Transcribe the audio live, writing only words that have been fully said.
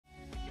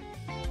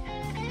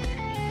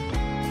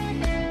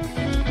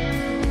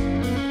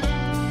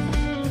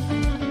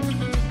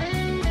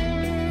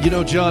You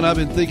know, John, I've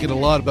been thinking a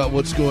lot about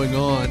what's going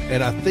on,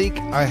 and I think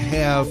I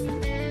have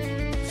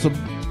some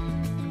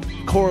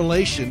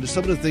correlation to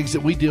some of the things that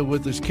we deal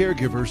with as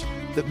caregivers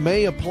that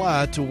may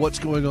apply to what's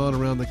going on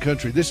around the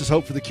country. This is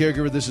Hope for the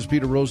Caregiver. This is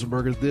Peter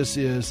Rosenberger. This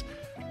is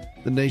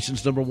the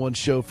nation's #1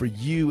 show for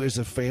you as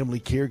a family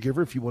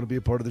caregiver. If you want to be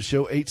a part of the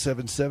show,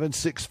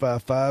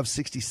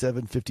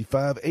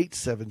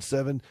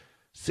 877-655-6755,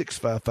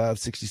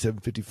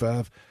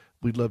 877-655-6755.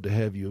 We'd love to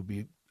have you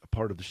be a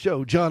part of the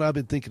show. John, I've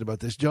been thinking about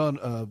this. John,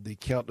 the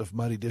accountant of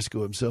Mighty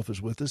Disco himself,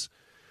 is with us.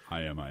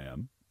 I am. I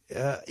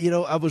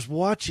was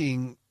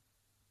watching,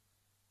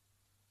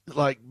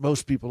 like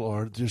most people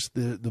are, just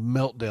the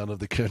meltdown of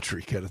the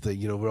country kind of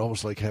thing. We're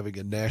almost like having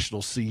a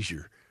national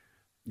seizure.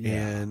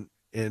 Yeah.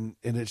 And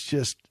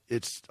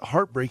it's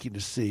heartbreaking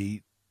to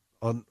see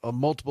on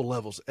multiple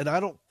levels. And I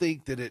don't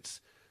think that it's,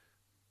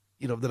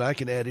 that I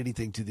can add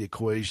anything to the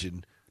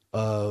equation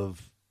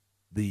of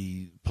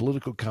the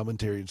political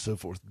commentary and so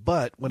forth.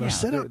 But when I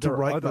set out to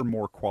write, other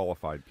more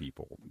qualified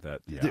people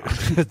that. Yeah.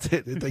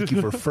 Thank you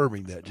for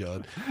affirming that,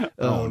 John.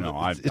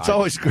 It's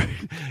always great.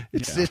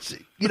 It's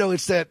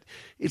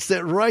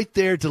that right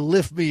there to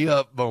lift me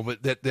up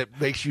moment that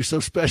makes you so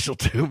special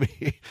to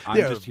me. I'm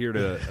just here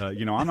to,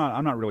 I'm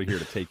not really here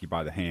to take you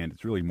by the hand.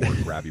 It's really more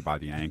to grab you by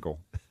the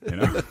ankle, by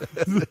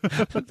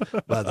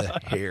the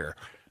hair.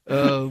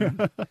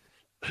 When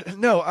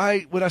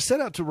I set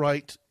out to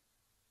write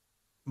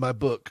my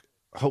book,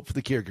 Hope for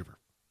the Caregiver,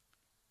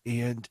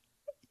 and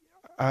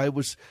I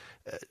was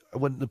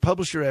when the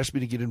publisher asked me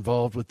to get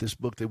involved with this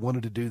book, they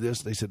wanted to do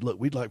this. They said, "Look,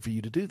 we'd like for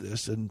you to do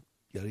this," and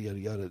yada yada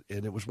yada.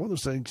 And it was one of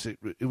those things.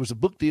 It was a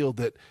book deal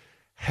that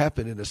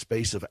happened in a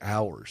space of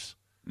hours.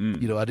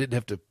 I didn't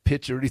have to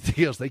pitch or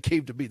anything else. They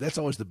came to me. That's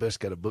always the best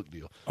kind of book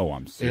deal. Oh,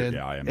 I'm serious.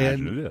 I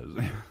imagine it is.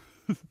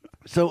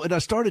 And I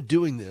started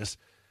doing this.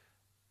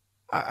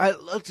 I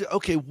looked at,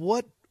 okay,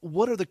 what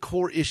are the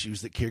core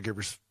issues that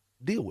caregivers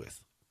deal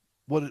with?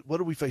 What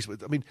are we faced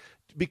with? I mean,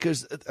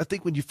 because I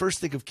think when you first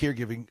think of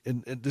caregiving,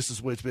 and this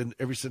is what it's been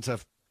ever since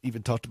I've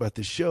even talked about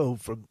this show,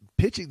 from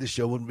pitching this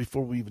show and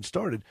before we even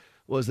started,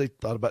 was they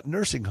thought about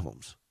nursing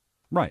homes.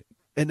 Right.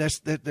 And that's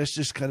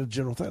just kind of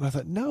general thought. And I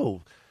thought,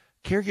 no,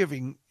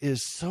 caregiving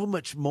is so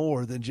much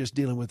more than just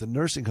dealing with a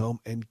nursing home,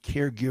 and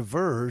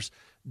caregivers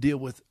deal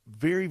with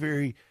very,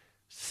 very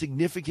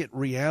significant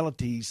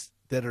realities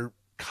that are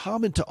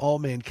common to all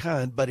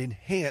mankind, but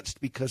enhanced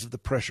because of the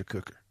pressure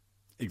cooker.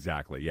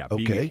 Exactly, yeah.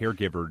 Okay. Being a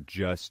caregiver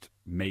just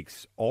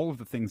makes all of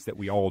the things that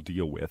we all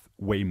deal with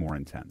way more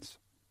intense.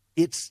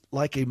 It's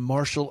like a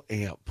Marshall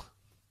amp.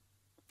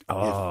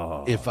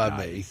 Oh, if I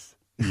nice.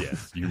 May.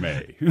 Yes, you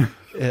may.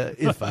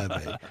 If I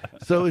may.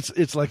 So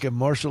it's like a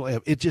Marshall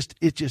amp. It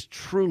just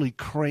truly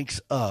cranks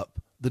up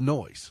the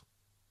noise.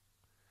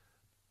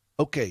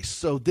 Okay,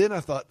 so then I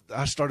thought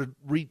I started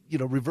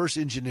reverse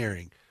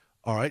engineering.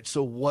 All right,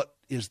 so what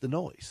is the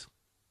noise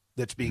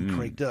that's being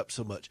cranked up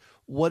so much?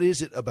 What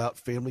is it about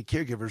family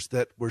caregivers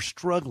that we're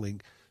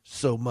struggling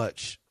so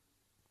much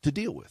to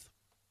deal with?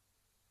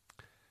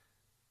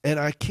 And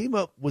I came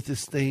up with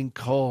this thing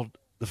called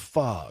the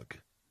fog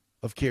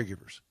of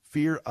caregivers: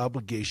 fear,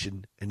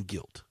 obligation, and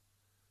guilt.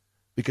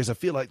 Because I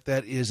feel like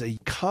that is a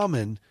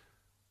common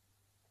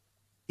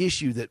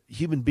issue that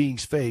human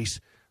beings face,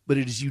 but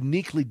it is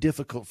uniquely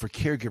difficult for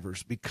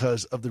caregivers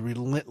because of the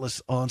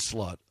relentless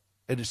onslaught.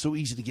 And it's so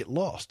easy to get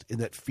lost in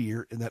that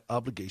fear, in that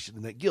obligation,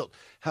 and that guilt.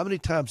 How many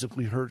times have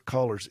we heard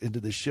callers into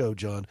this show,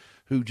 John,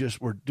 who just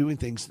were doing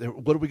things?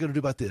 What are we going to do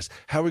about this?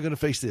 How are we going to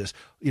face this?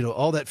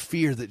 All that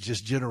fear that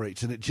just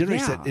generates, and it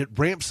generates that, it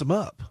ramps them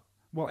up.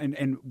 Well,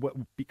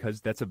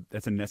 because that's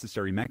a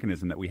necessary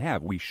mechanism that we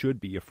have. We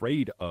should be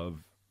afraid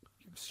of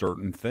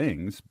certain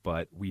things,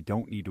 but we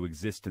don't need to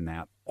exist in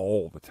that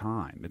all the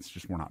time. It's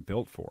just we're not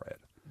built for it.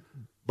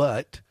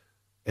 But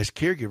as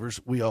caregivers,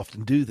 we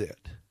often do that.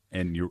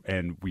 And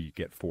we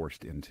get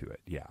forced into it.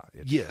 Yeah.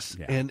 Yes.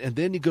 Yeah. And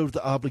then you go to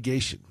the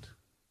obligation,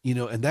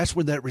 and that's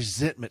when that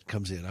resentment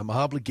comes in. I'm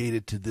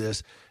obligated to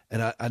this,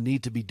 and I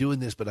need to be doing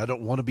this, but I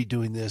don't want to be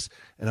doing this,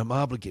 and I'm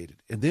obligated.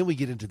 And then we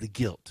get into the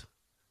guilt.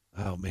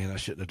 Oh man, I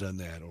shouldn't have done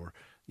that. Or,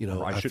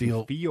 I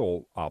shouldn't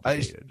feel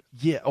obligated.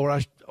 Or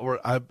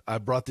I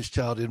brought this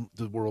child into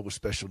the world with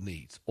special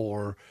needs,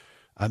 or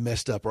I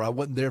messed up, or I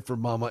wasn't there for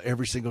mama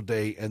every single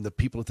day, and the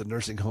people at the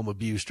nursing home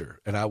abused her,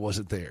 and I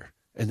wasn't there.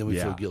 And then we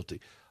feel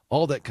guilty.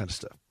 All that kind of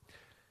stuff.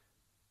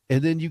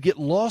 And then you get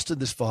lost in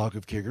this fog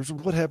of caregivers.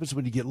 What happens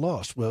when you get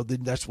lost? Well,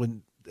 then that's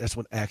when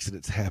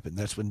accidents happen.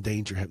 That's when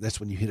danger happens. That's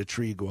when you hit a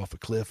tree, go off a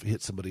cliff,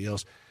 hit somebody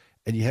else.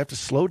 And you have to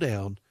slow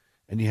down,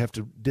 and you have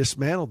to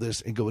dismantle this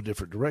and go a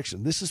different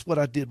direction. This is what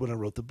I did when I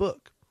wrote the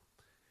book.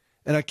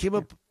 And I came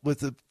up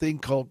with a thing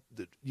called,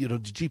 the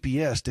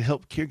GPS to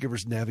help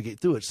caregivers navigate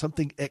through it,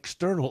 something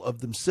external of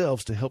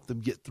themselves to help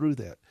them get through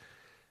that.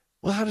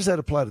 Well, how does that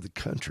apply to the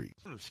country?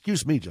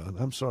 Excuse me, John.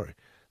 I'm sorry.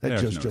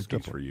 There's no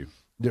excuse for you.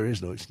 There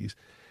is no excuse.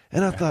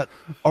 And I thought,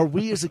 are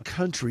we as a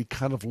country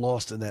kind of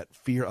lost in that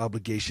fear,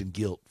 obligation,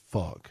 guilt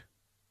fog?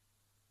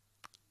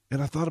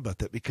 And I thought about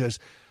that because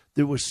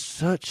there was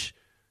such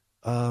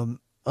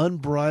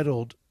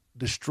unbridled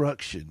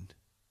destruction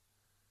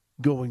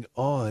going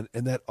on,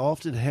 and that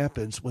often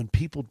happens when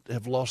people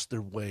have lost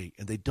their way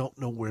and they don't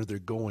know where they're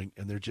going,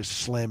 and they're just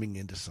slamming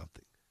into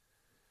something,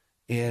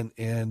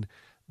 and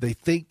they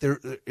think they're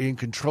in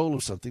control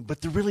of something,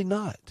 but they're really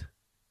not.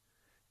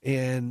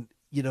 And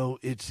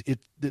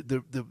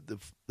the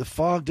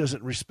fog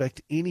doesn't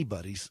respect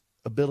anybody's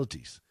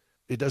abilities.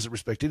 It doesn't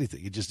respect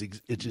anything. It just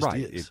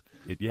right. is.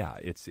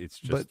 It's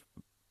just but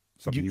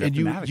something you have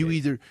to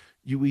navigate.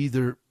 You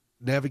either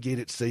navigate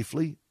it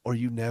safely or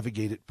you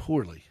navigate it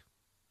poorly.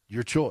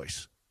 Your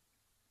choice.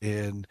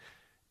 And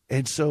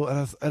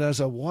so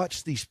as I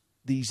watch these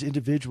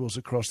individuals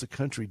across the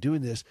country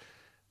doing this,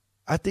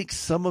 I think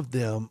some of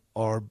them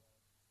are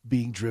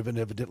being driven.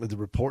 Evidently, the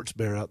reports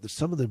bear out that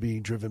some of them are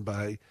being driven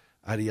by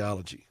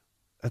ideology.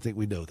 I think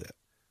we know that.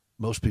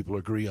 Most people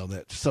agree on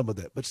that, some of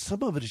that. But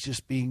some of it is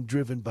just being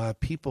driven by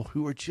people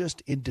who are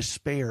just in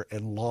despair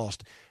and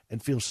lost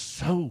and feel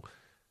so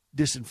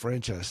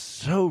disenfranchised,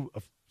 so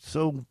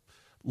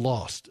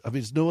lost. I mean,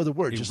 it's no other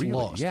word, just really,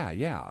 lost.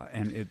 Yeah.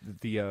 And it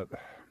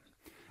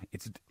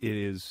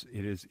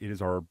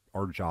is our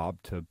job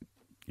to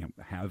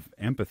have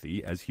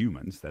empathy as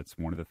humans. That's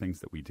one of the things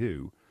that we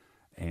do,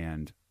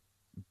 and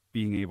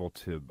being able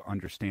to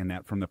understand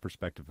that from the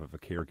perspective of a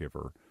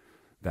caregiver,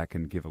 that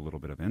can give a little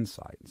bit of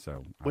insight.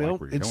 So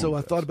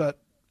I thought about,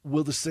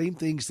 will the same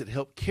things that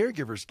help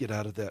caregivers get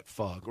out of that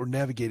fog or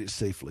navigate it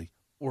safely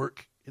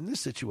work in this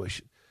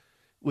situation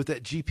with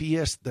that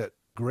GPS, that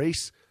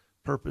grace,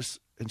 purpose,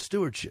 and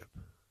stewardship?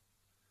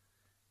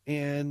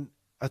 And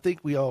I think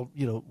we all,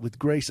 with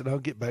grace, and I'll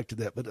get back to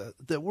that, but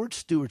the word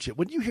stewardship,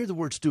 when you hear the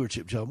word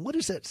stewardship, John, what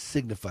does that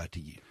signify to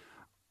you?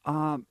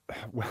 Well,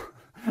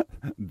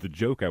 the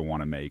joke I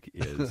want to make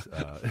is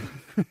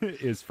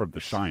is from The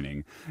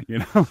Shining.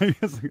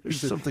 There's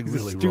something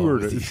really wrong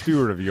with you.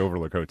 Steward of the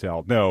Overlook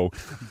Hotel. No,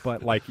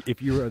 but like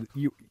if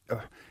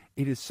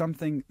it is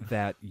something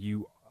that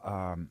you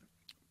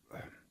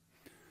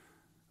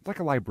like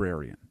a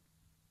librarian.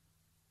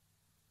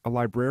 A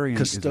librarian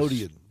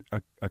custodian.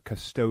 Is a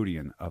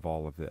custodian of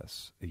all of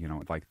this.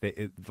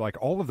 Like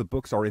all of the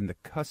books are in the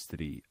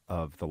custody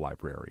of the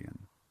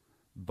librarian,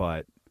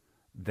 but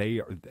they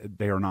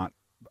are not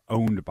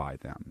owned by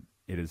them.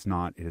 It is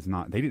not.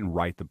 They didn't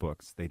write the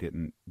books. They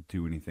didn't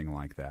do anything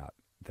like that.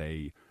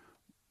 They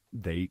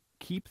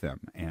keep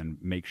them and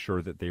make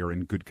sure that they are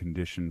in good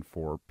condition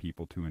for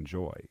people to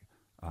enjoy,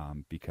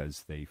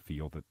 because they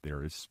feel that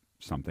there is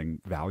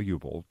something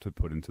valuable to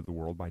put into the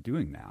world by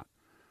doing that.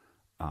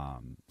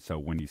 So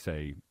when you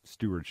say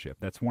stewardship,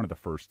 that's one of the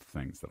first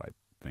things that I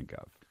think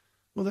of.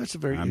 Well, that's a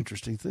very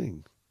interesting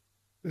thing.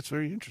 That's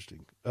very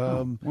interesting.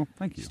 Well,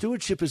 thank you.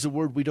 Stewardship is a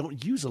word we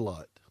don't use a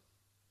lot.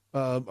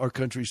 Our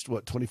country's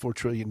 $24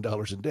 trillion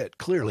in debt.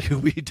 Clearly,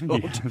 we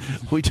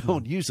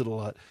don't use it a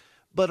lot.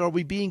 But are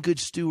we being good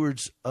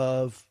stewards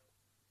of,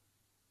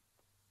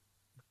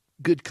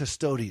 good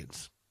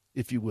custodians,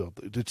 if you will,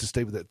 to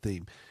stay with that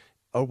theme?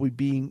 Are we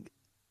being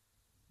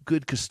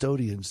good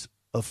custodians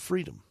of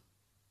freedom?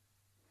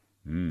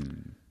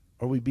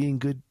 Are we being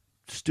good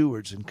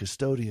stewards and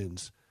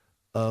custodians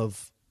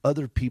of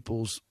other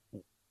people's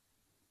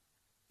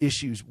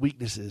issues,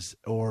 weaknesses,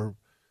 or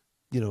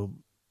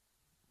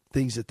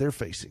things that they're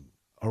facing?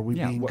 Are we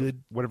being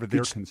good, whatever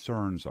their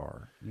concerns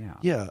are?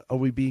 Yeah. Are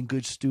we being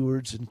good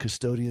stewards and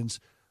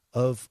custodians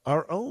of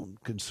our own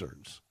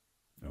concerns?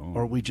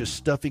 Are we just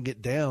stuffing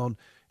it down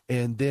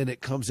and then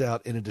it comes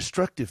out in a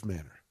destructive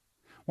manner?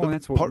 Well,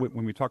 that's what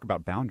when we talk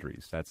about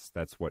boundaries. That's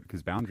what,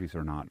 because boundaries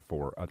are not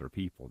for other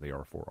people; they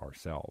are for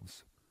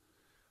ourselves.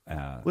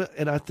 Well,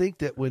 and I think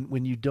that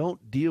when you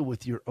don't deal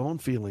with your own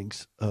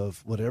feelings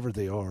of whatever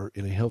they are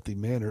in a healthy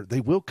manner,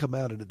 they will come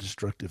out in a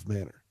destructive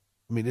manner.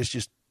 I mean, it's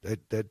just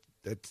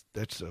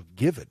that's a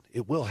given.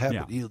 It will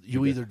happen. Yeah,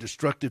 you either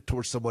destructive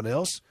towards someone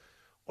else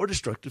or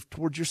destructive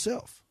towards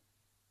yourself.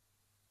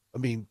 I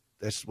mean,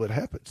 that's what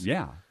happens.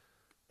 Yeah.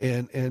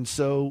 And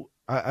so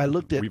I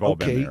looked at, we've all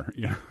been there.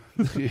 Yeah.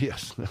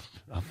 Yes,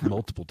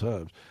 multiple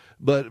times.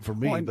 But for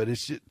me, but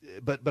it's just,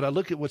 but I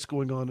look at what's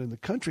going on in the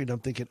country and I'm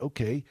thinking,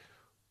 okay,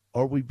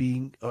 are we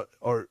being,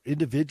 are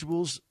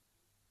individuals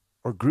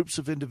or groups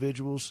of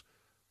individuals,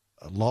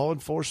 law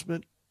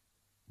enforcement,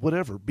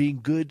 whatever,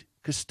 being good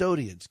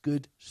custodians,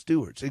 good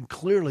stewards? And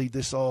clearly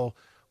this all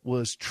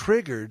was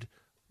triggered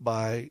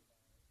by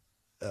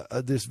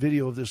this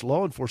video of this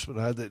law enforcement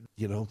guy that,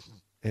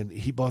 and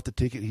he bought the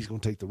ticket, he's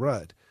going to take the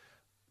ride.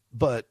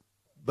 But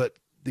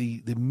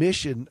the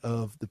mission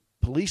of the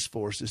police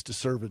force is to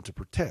serve and to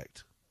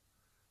protect,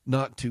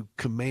 not to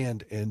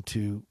command and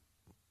to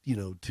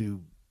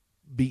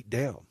beat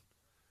down.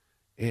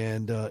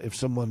 And if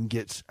someone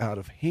gets out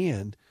of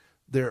hand,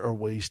 there are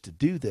ways to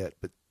do that.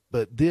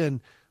 But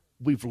then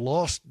we've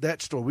lost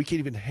that story. We can't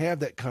even have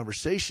that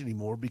conversation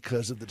anymore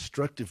because of the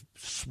destructive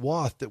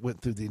swath that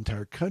went through the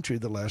entire country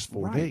the last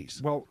 4 days.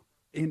 Well,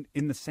 in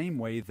the same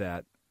way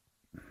that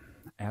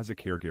as a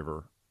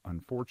caregiver,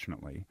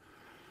 unfortunately,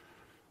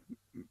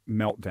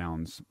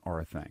 meltdowns are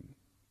a thing.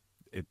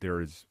 There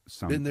is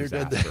some been there,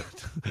 disaster.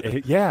 Done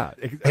that. Yeah.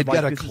 I've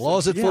got a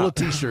closet full of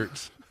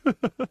T-shirts.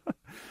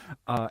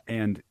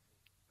 And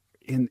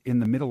in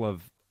the middle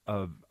of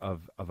a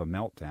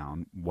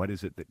meltdown, what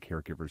is it that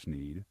caregivers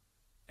need?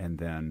 And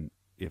then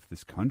if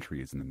this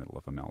country is in the middle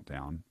of a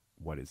meltdown,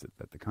 what is it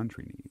that the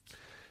country needs?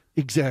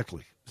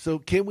 Exactly. So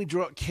can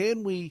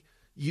we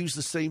use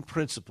the same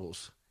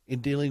principles in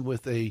dealing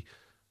with a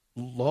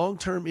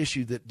long-term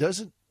issue that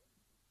doesn't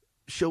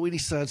show any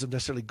signs of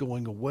necessarily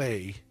going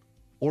away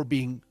or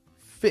being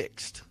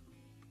fixed?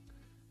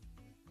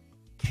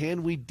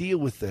 Can we deal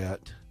with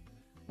that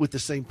with the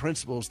same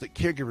principles that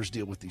caregivers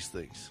deal with these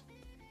things?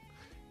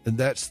 And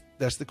that's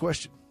the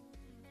question.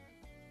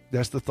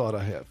 That's the thought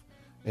I have.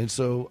 And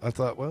so I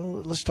thought,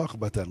 well, let's talk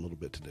about that a little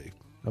bit today.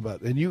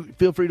 And you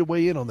feel free to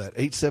weigh in on that.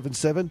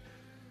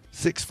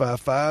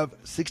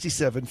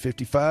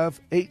 877-655-6755,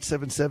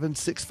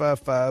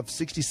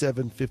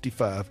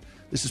 877-655-6755.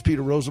 This is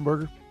Peter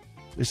Rosenberger.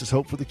 This is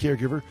Hope for the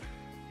Caregiver.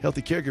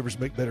 Healthy caregivers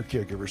make better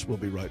caregivers. We'll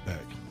be right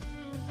back.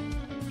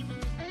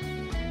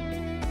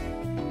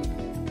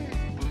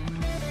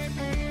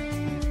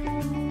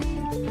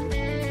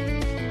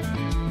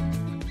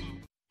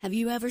 Have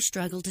you ever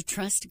struggled to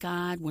trust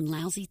God when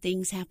lousy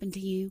things happen to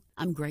you?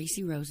 I'm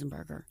Gracie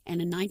Rosenberger,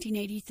 and in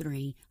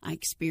 1983, I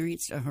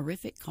experienced a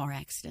horrific car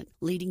accident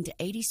leading to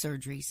 80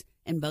 surgeries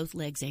and both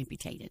legs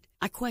amputated.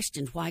 I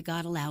questioned why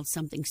God allowed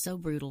something so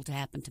brutal to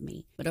happen to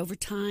me, but over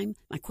time,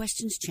 my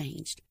questions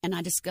changed, and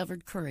I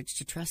discovered courage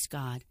to trust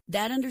God.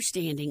 That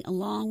understanding,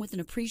 along with an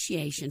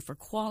appreciation for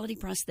quality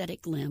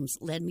prosthetic limbs,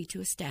 led me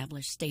to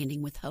establish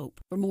Standing with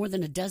Hope. For more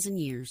than a dozen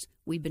years,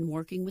 we've been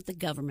working with the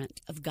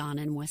government of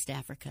Ghana and West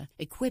Africa,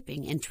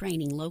 equipping and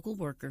training local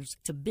workers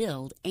to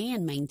build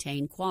and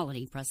maintain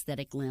quality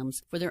prosthetic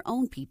limbs for their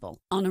own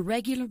people. On a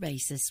regular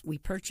basis, we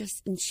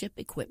purchase and ship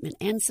equipment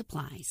and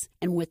supplies,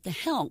 and with the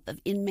help of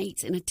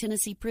inmates in a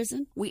Tennessee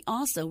prison, we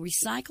also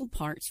recycle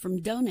parts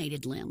from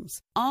donated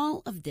limbs.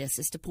 All of this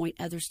is to point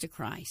others to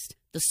Christ,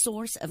 the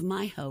source of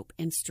my hope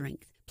and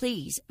strength.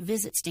 Please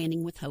visit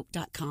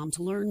standingwithhope.com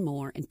to learn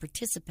more and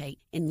participate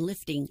in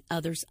lifting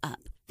others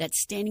up.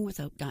 That's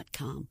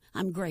standingwithhope.com.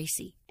 I'm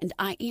Gracie, and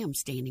I am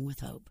Standing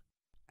with Hope.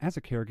 As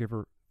a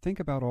caregiver,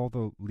 think about all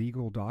the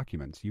legal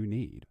documents you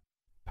need.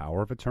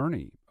 Power of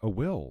attorney, a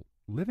will,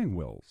 living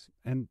wills,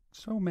 and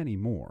so many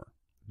more.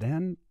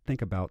 Then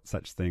think about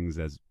such things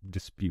as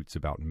disputes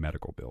about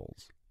medical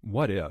bills.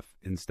 What if,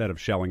 instead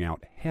of shelling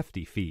out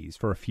hefty fees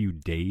for a few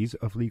days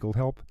of legal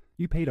help,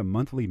 you paid a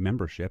monthly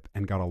membership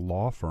and got a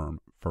law firm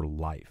for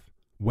life?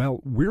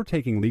 Well, we're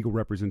taking legal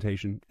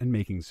representation and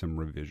making some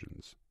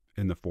revisions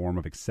in the form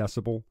of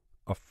accessible,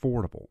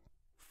 affordable,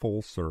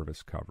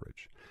 full-service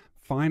coverage.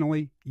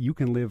 Finally, you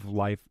can live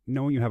life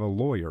knowing you have a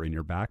lawyer in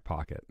your back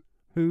pocket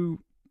who,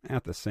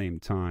 at the same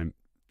time,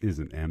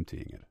 isn't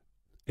emptying it.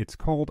 It's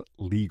called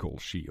Legal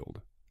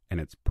Shield,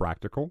 and it's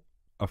practical,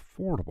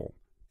 affordable,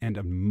 and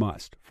a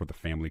must for the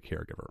family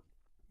caregiver.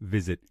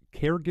 Visit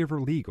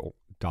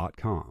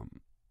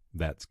caregiverlegal.com.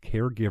 That's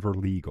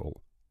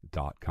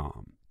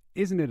caregiverlegal.com.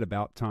 Isn't it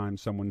about time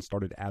someone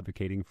started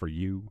advocating for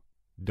you?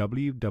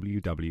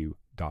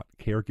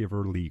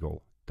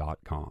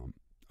 www.caregiverlegal.com,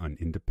 an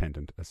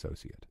independent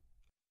associate.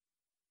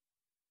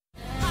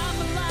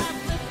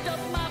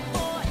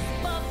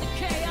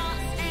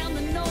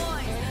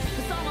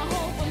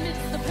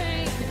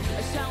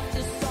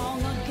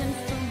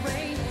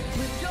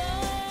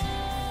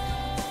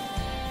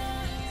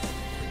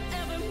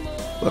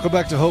 Welcome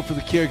back to Hope for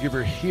the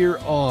Caregiver here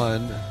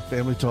on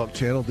Family Talk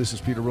Channel. This is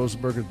Peter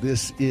Rosenberger.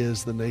 This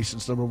is the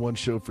nation's #1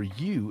 show for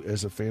you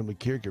as a family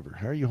caregiver.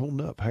 How are you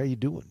holding up? How are you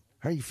doing?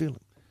 How are you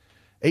feeling?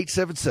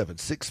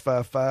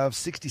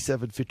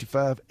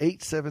 877-655-6755,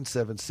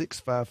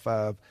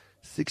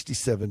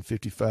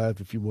 877-655-6755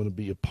 if you want to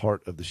be a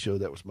part of the show.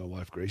 That was my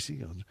wife,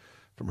 Gracie,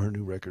 from her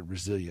new record,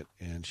 Resilient,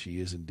 and she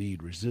is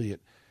indeed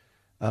resilient.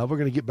 We're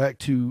going to get back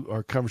to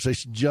our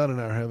conversation. John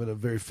and I are having a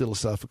very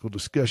philosophical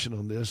discussion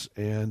on this.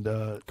 And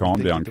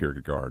calm down,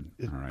 Kierkegaard.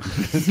 All right.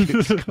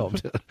 Calm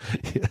down.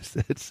 Yes,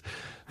 that's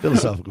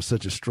philosophical,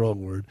 such a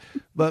strong word.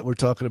 But we're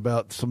talking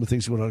about some of the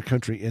things going on in the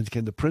country. And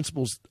can the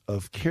principles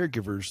of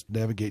caregivers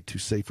navigate to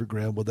safer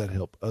ground? Will that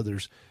help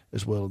others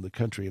as well in the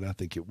country? And I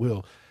think it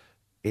will.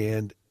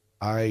 And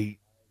I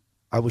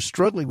was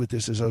struggling with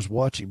this as I was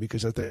watching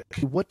because I thought,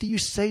 hey, what do you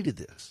say to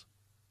this?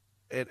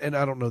 And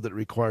I don't know that it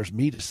requires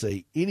me to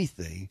say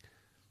anything,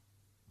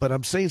 but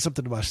I'm saying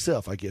something to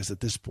myself, I guess,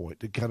 at this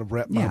point to kind of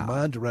wrap my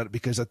mind around it,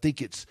 because I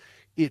think it's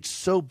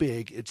so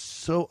big, it's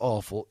so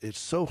awful, it's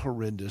so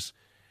horrendous.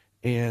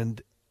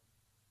 And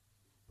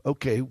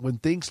okay, when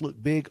things look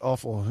big,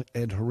 awful,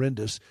 and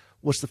horrendous,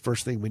 what's the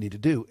first thing we need to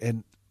do?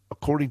 And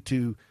according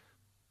to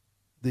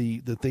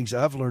the things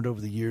I've learned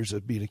over the years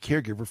of being a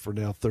caregiver for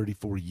now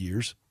 34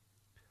 years,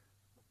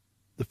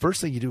 the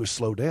first thing you do is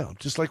slow down.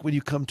 Just like when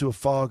you come to a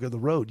fog of the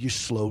road, you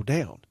slow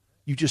down.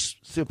 You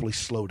just simply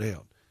slow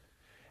down.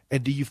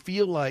 And do you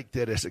feel like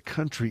that as a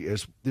country,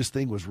 as this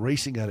thing was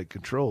racing out of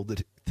control,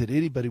 that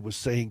anybody was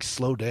saying,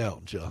 slow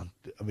down, John?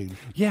 I mean,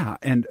 yeah.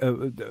 And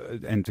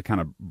to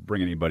kind of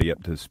bring anybody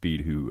up to speed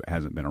who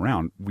hasn't been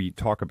around, we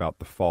talk about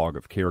the fog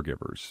of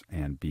caregivers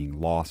and being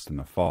lost in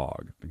the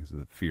fog because of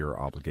the fear,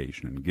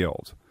 obligation, and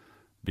guilt.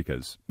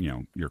 because,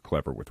 you're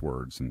clever with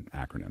words and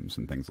acronyms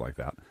and things like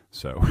that.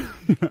 So,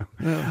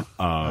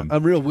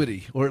 I'm real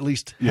witty, or at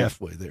least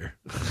halfway there.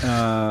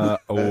 I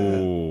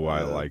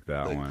like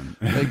that one.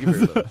 Thank you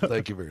very much.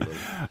 Thank you very much.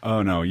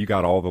 Oh, no, you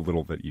got all the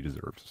little that you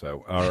deserved.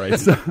 So, all right.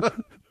 So,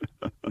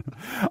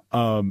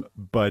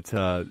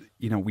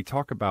 we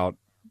talk about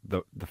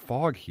the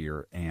fog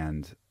here,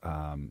 and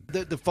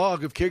the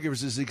fog of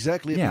caregivers is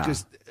exactly it,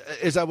 because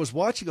as I was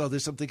watching all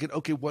this, I'm thinking,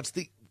 okay,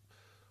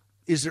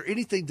 is there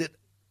anything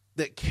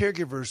that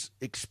caregivers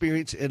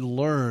experience and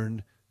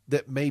learn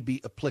that may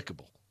be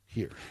applicable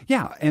here?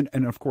 Yeah, and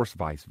of course,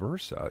 vice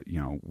versa.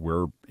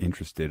 We're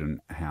interested in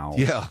how.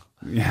 Yeah,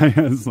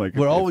 it's like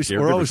we're always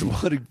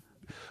wanting.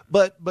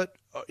 But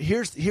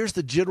here's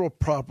the general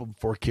problem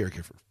for a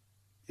caregiver,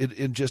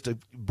 in just a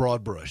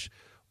broad brush.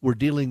 We're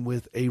dealing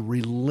with the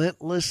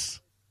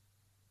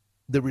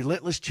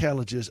relentless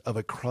challenges of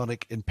a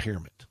chronic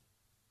impairment.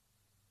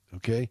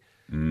 Okay,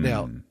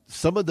 now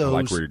some of those. I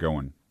like where you're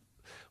going.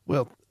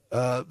 Well,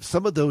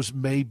 some of those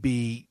may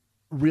be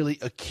really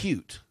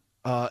acute,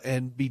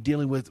 and be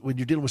dealing with when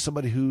you're dealing with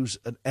somebody who's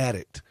an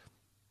addict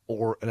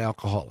or an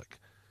alcoholic.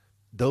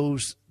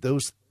 Those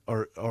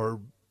are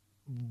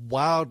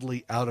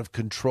wildly out of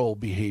control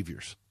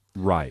behaviors.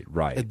 Right.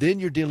 And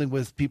then you're dealing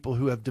with people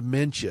who have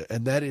dementia,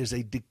 and that is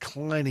a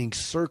declining,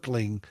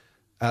 circling,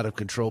 out of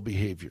control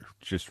behavior.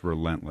 Just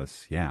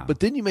relentless, yeah.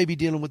 But then you may be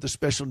dealing with a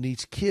special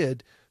needs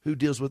kid who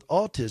deals with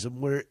autism,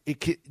 where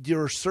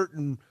there are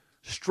certain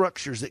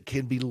structures that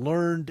can be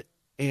learned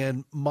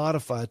and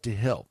modified to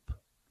help.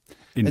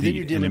 Indeed. And then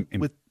you're dealing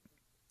with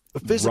a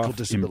physical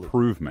disability.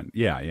 Improvement.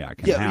 Yeah, it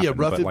can happen.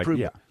 Rough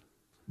improvement.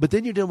 But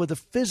then you're dealing with a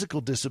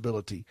physical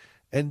disability,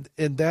 and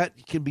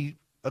that can be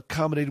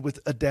accommodated with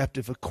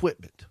adaptive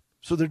equipment.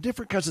 So there are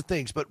different kinds of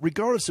things, but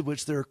regardless of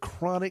which, there are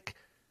chronic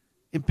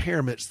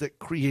impairments that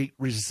create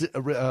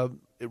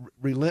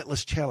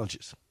relentless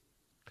challenges.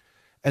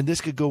 And this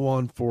could go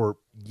on for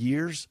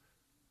years.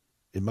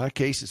 In my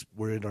case,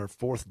 we're in our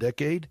 4th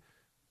decade,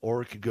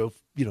 or it could go,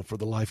 for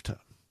the lifetime.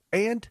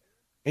 And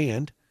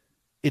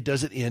it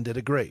doesn't end at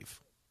a grave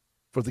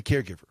for the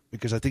caregiver,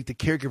 because I think the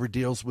caregiver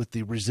deals with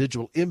the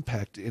residual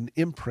impact and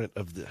imprint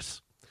of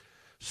this.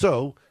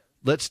 So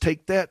let's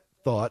take that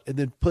thought and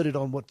then put it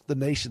on what the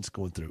nation's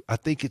going through. I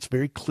think it's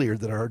very clear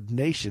that our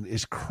nation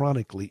is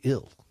chronically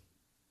ill.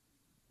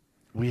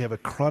 We have a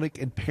chronic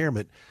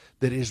impairment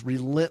that is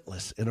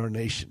relentless in our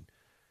nation,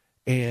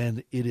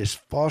 and it is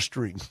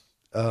fostering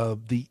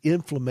the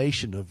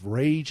inflammation of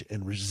rage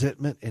and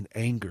resentment and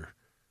anger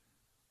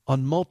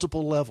on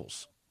multiple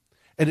levels.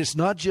 And it's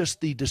not just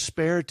the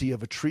disparity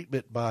of a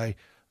treatment by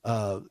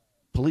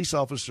police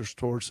officers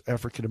towards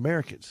African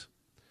Americans.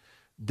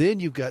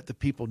 Then you've got the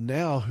people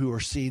now who are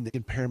seeing the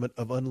impairment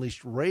of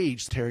unleashed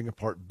rage tearing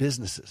apart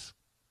businesses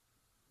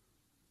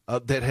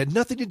that had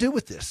nothing to do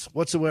with this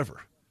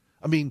whatsoever.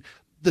 I mean,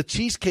 the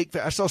Cheesecake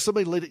I saw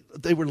somebody,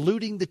 they were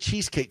looting the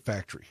Cheesecake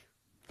Factory.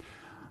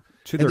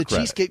 To their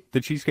credit, the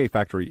Cheesecake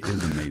Factory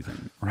is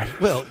amazing, right?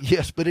 Well,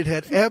 yes, but it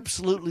had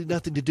absolutely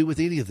nothing to do with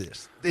any of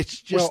this. It's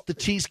just the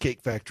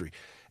Cheesecake Factory.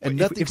 And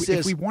nothing says...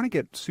 If we want to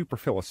get super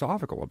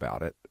philosophical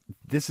about it,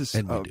 this is...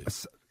 And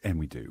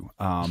we do.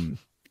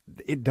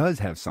 It does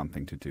have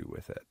something to do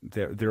with it.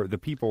 There, the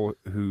people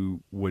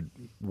who would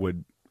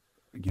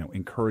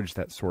encourage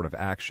that sort of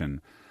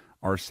action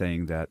are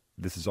saying that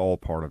this is all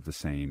part of the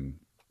same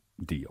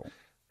deal.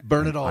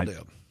 Burn it all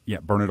down.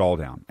 Yeah, burn it all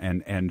down.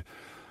 And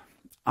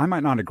I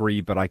might not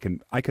agree, but I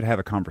could have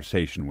a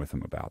conversation with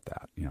them about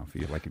that. If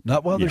you like,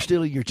 not while they're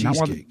stealing your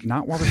cheesecake.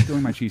 Not while they're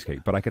stealing my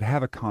cheesecake, but I could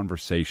have a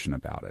conversation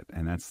about it.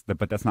 And that's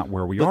not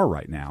where we are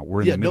right now.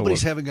 We're in the middle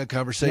nobody's having a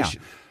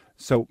conversation. Yeah.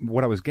 So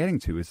what I was getting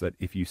to is that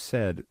if you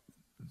said,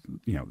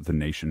 the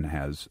nation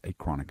has a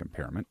chronic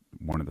impairment,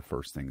 one of the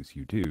first things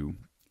you do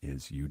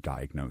is you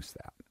diagnose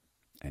that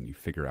and you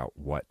figure out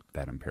what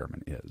that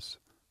impairment is.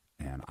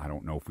 And I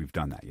don't know if we've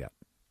done that yet.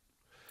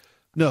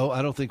 No,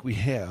 I don't think we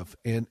have.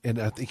 And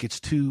I think it's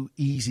too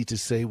easy to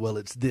say, well,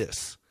 it's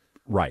this.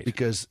 Right.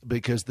 Because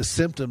the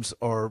symptoms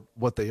are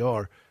what they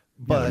are.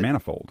 But they're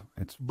manifold.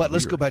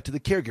 Let's go back to the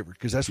caregiver,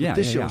 because that's what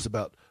this show is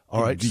about.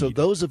 All right. So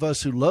those of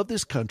us who love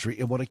this country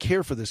and want to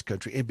care for this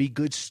country and be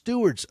good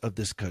stewards of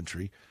this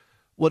country,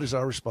 what is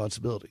our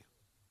responsibility?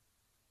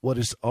 What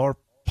is our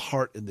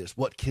part in this?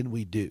 What can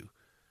we do?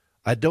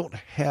 I don't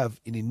have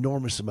an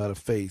enormous amount of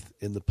faith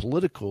in the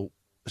political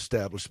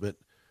establishment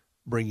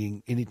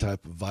bringing any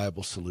type of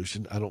viable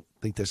solution. I don't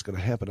think that's going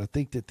to happen. I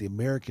think that the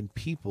American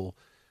people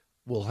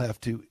will have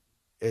to,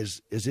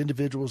 as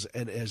individuals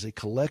and as a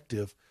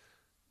collective,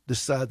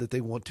 decide that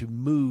they want to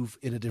move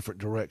in a different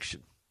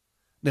direction.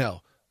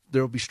 Now,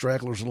 there will be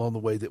stragglers along the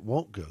way that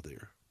won't go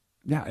there.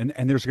 Yeah,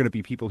 and there's going to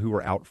be people who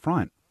are out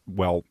front.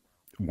 Well,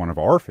 one of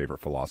our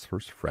favorite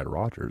philosophers, Fred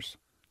Rogers,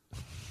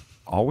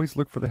 always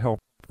look for the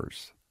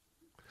helpers.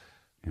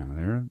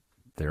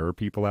 There are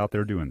people out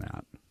there doing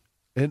that.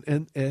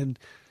 And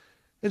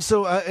And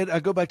so I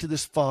go back to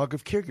this fog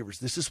of caregivers.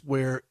 This is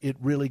where it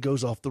really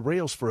goes off the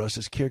rails for us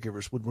as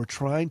caregivers. When we're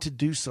trying to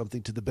do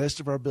something to the best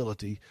of our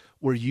ability,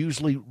 we're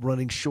usually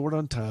running short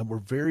on time. We're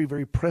very,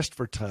 very pressed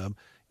for time.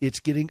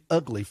 It's getting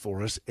ugly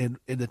for us, and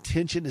the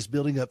tension is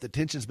building up. The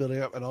tension's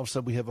building up, and all of a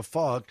sudden we have a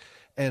fog,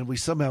 and we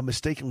somehow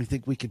mistakenly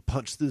think we can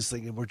punch through this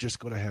thing, and we're just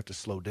going to have to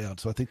slow down.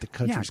 So I think the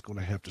country's going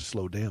to have to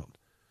slow down.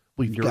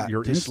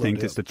 Your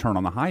instinct is to turn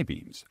on the high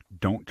beams.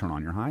 Don't turn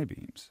on your high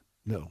beams.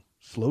 No,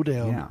 slow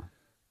down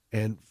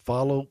and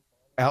follow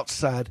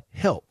outside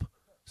help.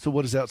 So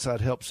what does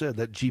outside help say?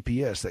 That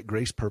GPS, that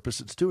grace, purpose,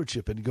 and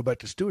stewardship. And you go back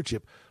to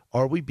stewardship.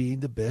 Are we being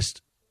the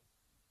best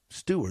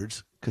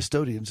stewards,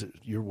 custodians,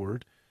 your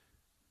word,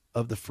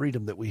 of the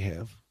freedom that we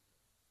have?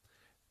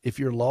 If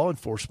you're a law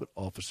enforcement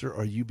officer,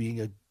 are you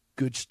being a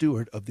good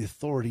steward of the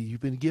authority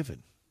you've been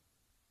given?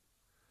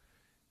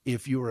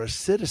 If you're a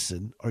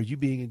citizen, are you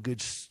being a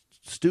good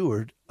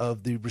steward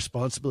of the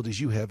responsibilities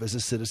you have as a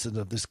citizen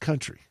of this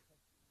country?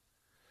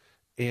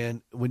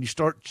 And when you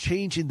start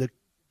changing the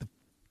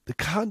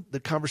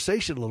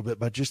conversation a little bit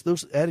by just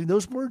adding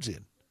those words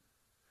in,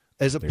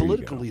 as a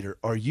political leader,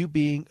 are you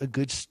being a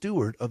good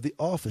steward of the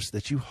office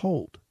that you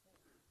hold?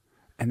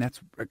 And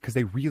that's because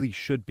they really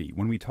should be.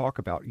 When we talk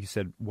about, you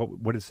said,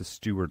 what does a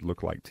steward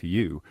look like to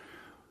you?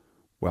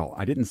 Well,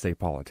 I didn't say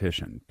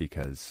politician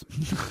because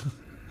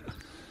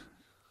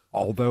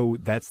although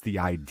that's the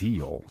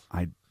ideal,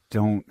 I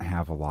don't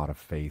have a lot of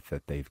faith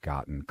that they've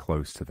gotten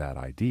close to that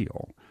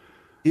ideal.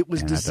 It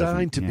was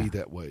designed to be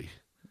that way.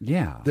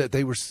 Yeah. That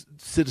they were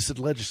citizen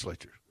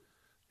legislature.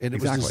 And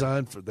it was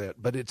designed for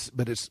that. But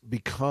it's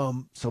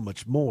become so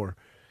much more.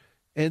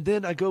 And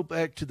then I go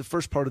back to the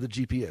first part of the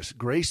GPS,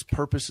 grace,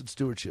 purpose, and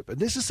stewardship. And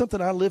this is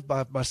something I live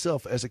by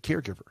myself as a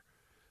caregiver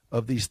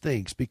of these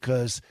things,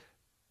 because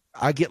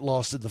I get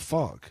lost in the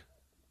fog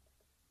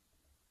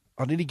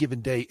on any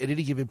given day, at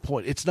any given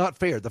point. It's not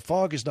fair. The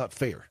fog is not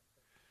fair.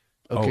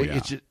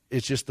 Okay,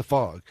 it's just the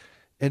fog.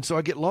 And so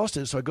I get lost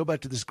in it. So I go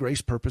back to this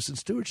grace, purpose, and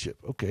stewardship.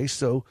 Okay,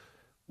 so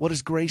what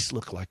does grace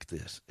look like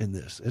in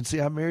this? And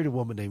see, I married a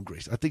woman named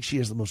Grace. I think she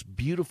has the most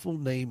beautiful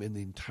name in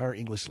the entire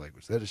English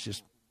language. That is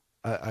just,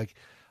 I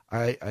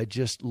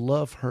just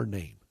love her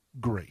name,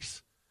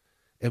 Grace,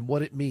 and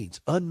what it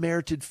means.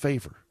 Unmerited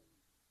favor.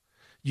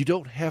 You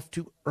don't have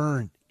to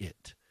earn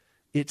it.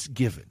 It's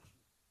given.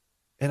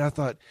 And I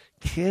thought,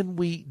 can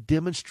we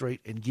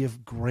demonstrate and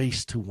give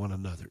grace to one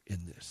another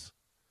in this?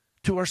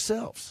 To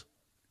ourselves.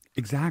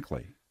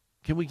 Exactly.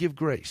 Can we give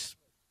grace?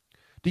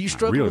 Do you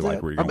struggle with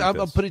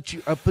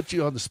that? I put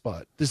you on the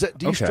spot. Do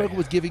you struggle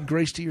with giving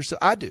grace to yourself?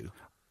 I do.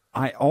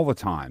 All the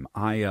time.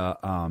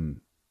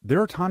 There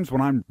are times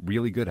when I'm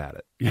really good at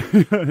it,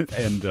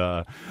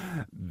 and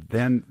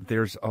then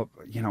there's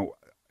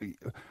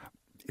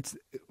it's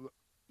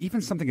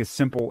even something as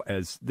simple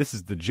as, this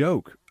is the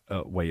joke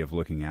way of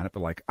looking at it,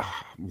 but like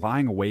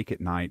lying awake at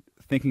night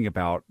thinking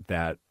about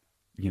that.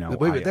 Wait a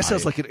minute, that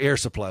sounds like an Air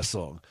Supply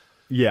song.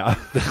 Yeah.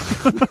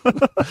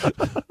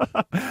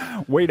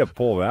 Way to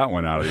pull that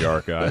one out of the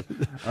archive.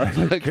 All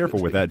right,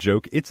 careful with that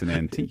joke. It's an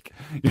antique.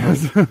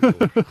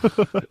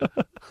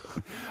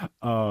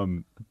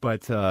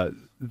 But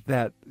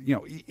that,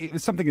 it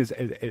was something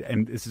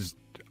and this is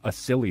a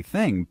silly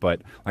thing,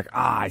 but like,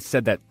 I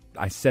said that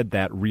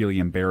really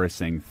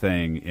embarrassing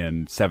thing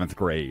in 7th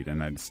grade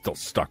and it's still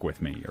stuck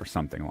with me, or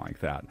something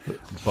like that.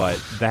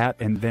 But that,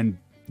 and then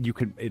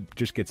it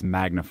just gets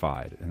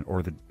magnified,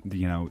 or the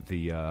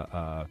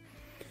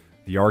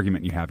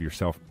argument you have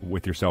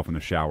with yourself in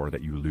the shower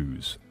that you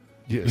lose.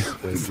 Yes,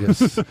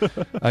 yes,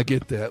 I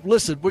get that.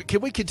 Listen, can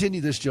we continue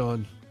this,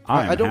 John?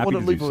 I don't want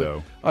to leave.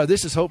 So. All right,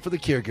 this is Hope for the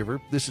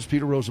Caregiver. This is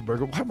Peter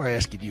Rosenberger. Why am I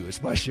asking you?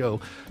 It's my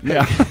show.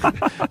 Yeah.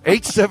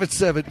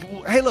 877.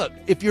 Hey, look,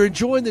 if you're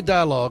enjoying the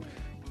dialogue,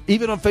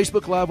 even on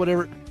Facebook Live,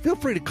 whatever, feel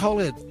free to call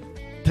in.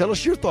 Tell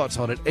us your thoughts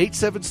on it.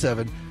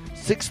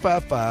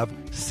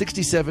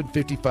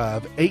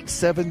 877-655-6755.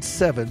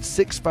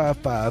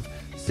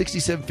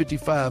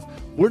 877-655-6755.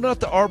 We're not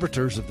the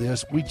arbiters of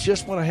this. We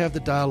just want to have the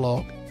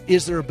dialogue.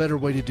 Is there a better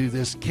way to do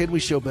this? Can we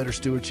show better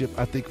stewardship?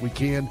 I think we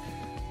can.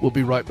 We'll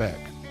be right back.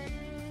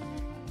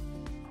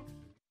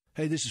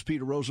 Hey, this is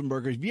Peter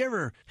Rosenberger. Have you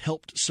ever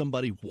helped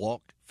somebody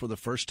walk for the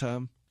first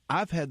time?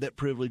 I've had that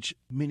privilege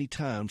many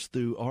times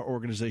through our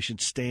organization,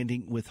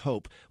 Standing with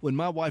Hope. When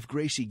my wife,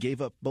 Gracie,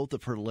 gave up both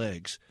of her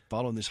legs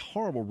following this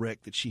horrible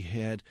wreck that she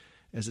had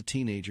as a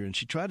teenager, and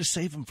she tried to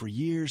save them for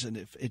years, and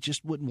it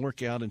just wouldn't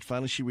work out, and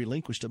finally she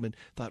relinquished them and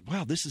thought,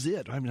 wow, this is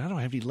it. I mean, I don't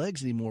have any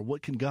legs anymore.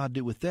 What can God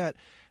do with that?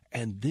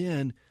 And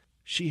then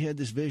she had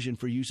this vision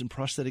for using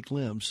prosthetic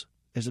limbs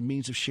as a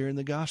means of sharing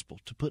the gospel,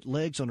 to put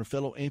legs on her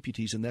fellow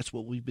amputees, and that's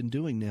what we've been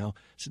doing now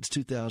since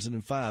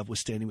 2005 with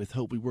Standing with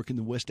Hope. We work in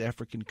the West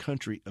African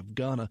country of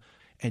Ghana,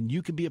 and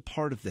you can be a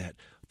part of that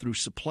through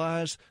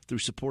supplies, through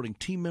supporting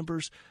team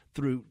members,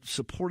 through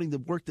supporting the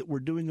work that we're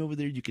doing over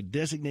there. You could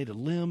designate a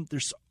limb.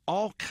 There's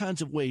all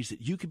kinds of ways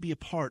that you could be a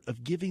part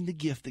of giving the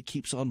gift that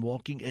keeps on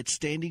walking at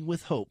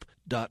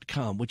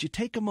standingwithhope.com. Would you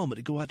take a moment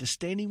to go out to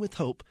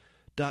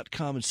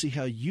standingwithhope.com and see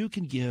how you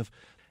can give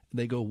and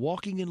they go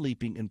walking and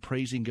leaping and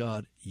praising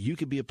God. You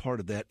can be a part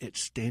of that at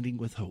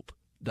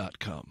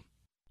standingwithhope.com.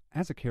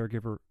 As a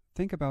caregiver,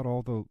 think about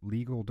all the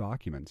legal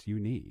documents you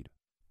need.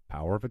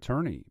 Power of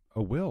attorney,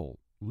 a will,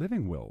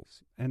 living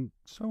wills, and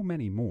so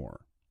many more.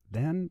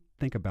 Then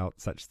think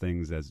about such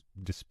things as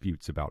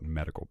disputes about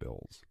medical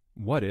bills.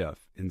 What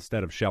if,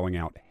 instead of shelling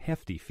out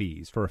hefty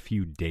fees for a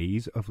few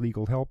days of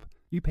legal help,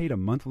 you paid a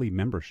monthly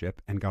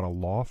membership and got a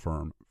law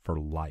firm for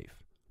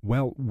life?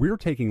 Well, we're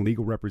taking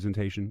legal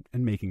representation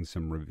and making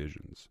some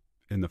revisions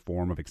in the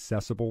form of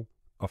accessible,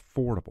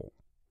 affordable,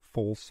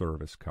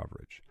 full-service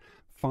coverage.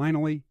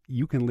 Finally,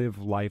 you can live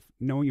life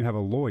knowing you have a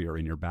lawyer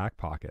in your back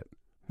pocket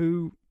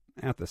who,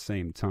 at the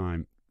same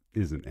time,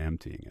 isn't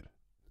emptying it.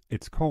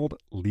 It's called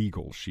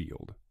Legal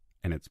Shield,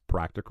 and it's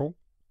practical,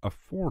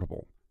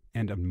 affordable,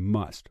 and a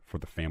must for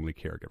the family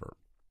caregiver.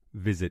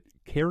 Visit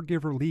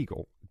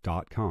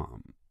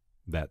caregiverlegal.com.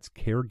 That's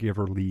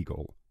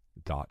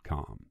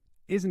caregiverlegal.com.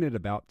 Isn't it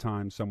about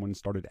time someone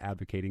started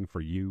advocating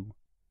for you?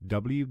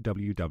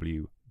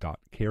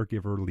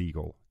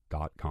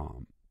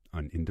 www.caregiverlegal.com,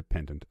 an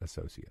independent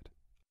associate.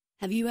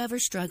 Have you ever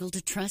struggled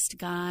to trust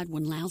God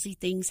when lousy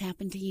things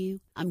happen to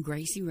you? I'm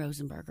Gracie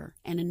Rosenberger,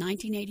 and in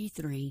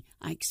 1983,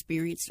 I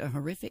experienced a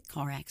horrific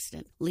car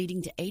accident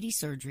leading to 80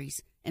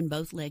 surgeries and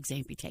both legs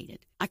amputated.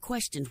 I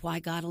questioned why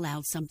God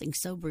allowed something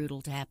so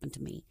brutal to happen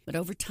to me, but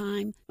over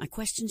time, my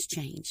questions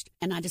changed,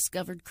 and I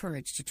discovered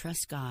courage to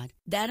trust God.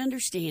 That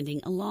understanding,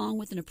 along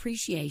with an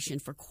appreciation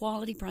for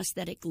quality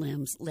prosthetic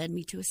limbs, led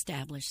me to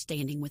establish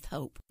Standing with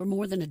Hope. For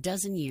more than a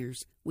dozen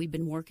years, we've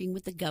been working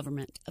with the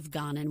government of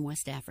Ghana and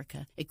West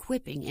Africa,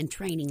 equipping and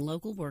training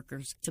local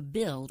workers to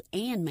build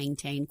and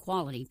maintain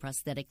quality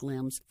prosthetic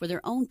limbs for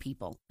their own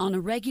people. On a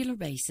regular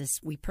basis,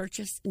 we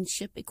purchase and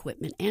ship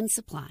equipment and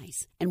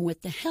supplies, and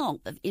with the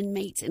help of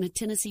inmates in a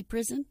Tennessee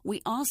prison,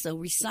 we also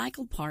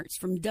recycle parts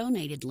from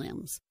donated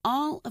limbs.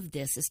 All of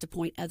this is to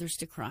point others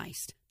to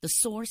Christ, the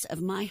source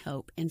of my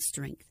hope and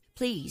strength.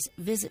 Please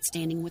visit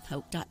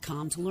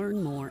standingwithhope.com to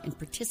learn more and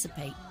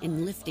participate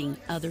in lifting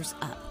others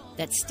up.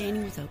 That's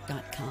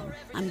standingwithhope.com.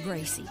 I'm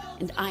Gracie,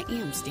 and I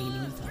am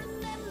Standing with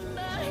Hope.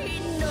 He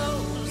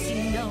knows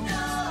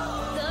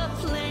the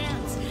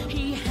plans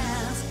he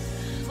has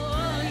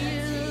for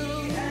you.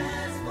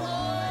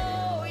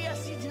 Oh,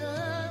 yes, he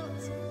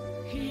does.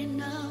 He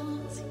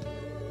knows.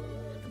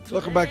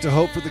 Welcome back to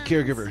Hope for the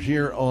Caregiver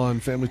here on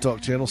Family Talk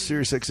Channel,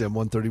 Sirius XM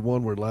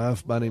 131. We're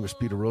live. My name is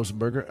Peter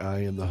Rosenberger. I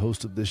am the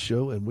host of this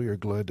show, and we are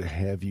glad to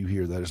have you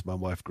here. That is my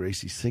wife,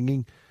 Gracie,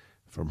 singing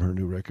from her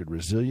new record,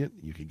 Resilient.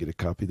 You can get a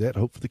copy of that,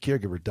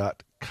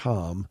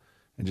 hopeforthecaregiver.com,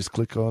 and just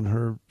click on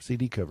her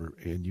CD cover,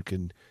 and you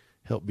can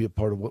help be a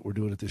part of what we're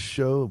doing at this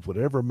show.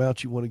 Whatever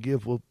amount you want to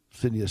give, we'll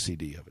send you a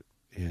CD of it.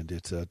 And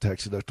it's a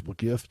tax-deductible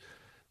gift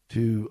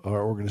to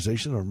our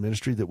organization, our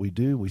ministry that we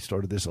do. We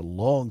started this a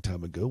long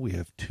time ago. We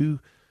have two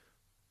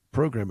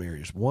program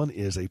areas. One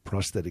is a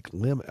prosthetic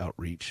limb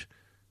outreach,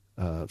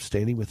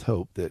 Standing with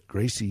Hope, that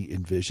Gracie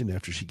envisioned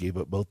after she gave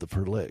up both of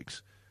her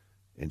legs.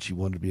 And she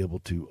wanted to be able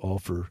to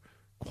offer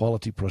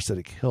quality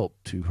prosthetic help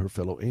to her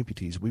fellow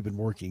amputees. We've been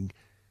working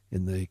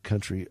in the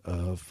country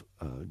of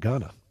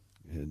Ghana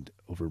and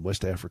over in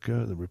West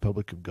Africa, the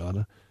Republic of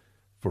Ghana,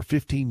 for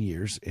 15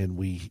 years. And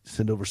we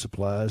send over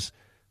supplies,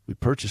 we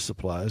purchase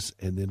supplies,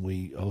 and then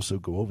we also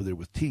go over there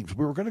with teams.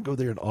 We were going to go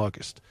there in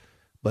August,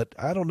 but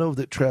I don't know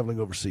that traveling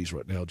overseas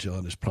right now,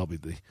 John, is probably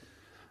the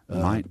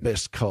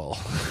best call.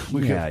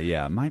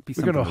 Might be.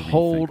 We're going to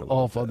hold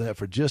off on that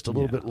for just a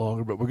little bit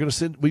longer, but we're going to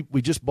send.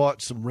 We just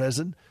bought some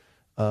resin,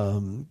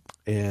 and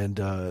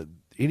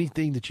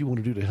anything that you want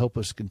to do to help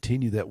us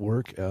continue that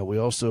work. We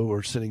also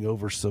are sending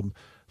over some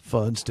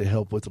funds to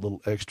help with a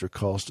little extra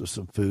cost of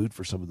some food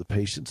for some of the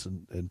patients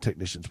and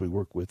technicians we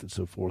work with and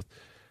so forth.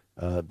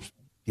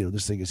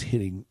 This thing is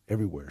hitting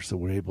everywhere, so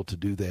we're able to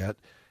do that.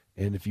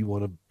 And if you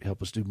want to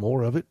help us do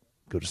more of it,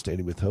 go to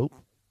Standing with Hope.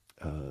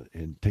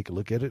 And take a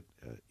look at it.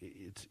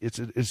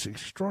 It's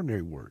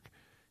extraordinary work,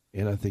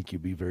 and I think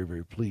you'll be very,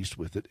 very pleased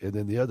with it. And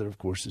then the other, of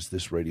course, is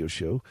this radio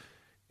show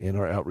and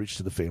our outreach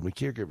to the family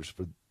caregivers.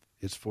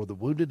 It's for the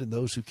wounded and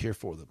those who care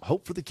for them.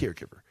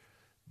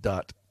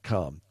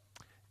 hopeforthecaregiver.com.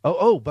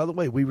 Oh, by the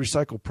way, we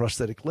recycle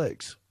prosthetic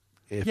legs.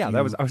 I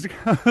was going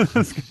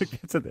to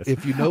get to this.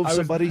 If you know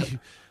somebody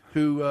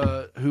who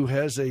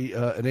has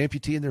an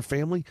amputee in their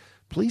family,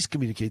 please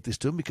communicate this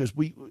to them, because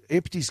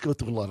amputees go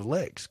through a lot of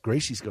legs.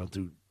 Gracie's gone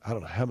through, I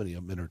don't know how many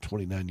of them in her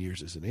 29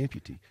 years as an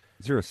amputee.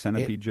 Is there a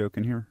centipede joke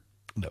in here?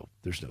 No,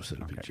 there's no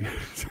centipede joke.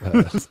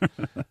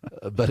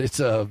 But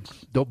it's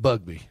don't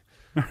bug me.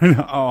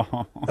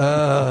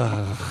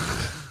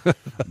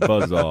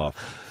 Buzz off.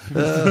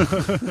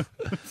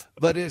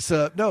 But it's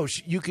no.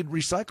 You can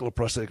recycle a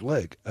prosthetic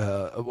leg,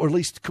 or at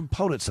least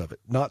components of it,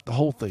 not the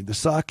whole thing. The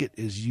socket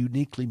is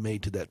uniquely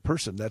made to that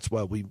person. That's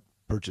why we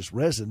purchase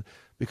resin,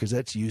 because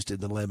that's used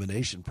in the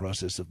lamination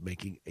process of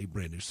making a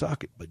brand new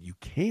socket. But you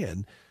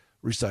can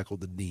recycle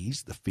the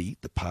knees, the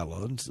feet, the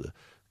pylons, the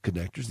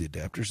connectors, the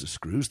adapters, the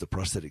screws, the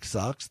prosthetic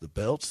socks, the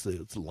belts,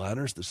 the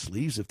liners, the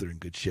sleeves if they're in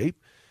good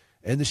shape.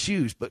 and the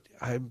shoes. But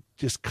I'm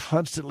just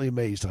constantly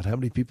amazed on how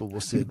many people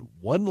will send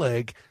one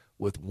leg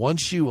with one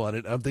shoe on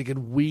it. I'm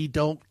thinking, we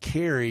don't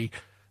carry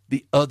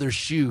the other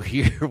shoe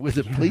here with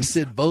it. Please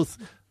send both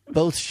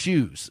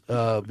shoes,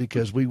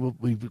 because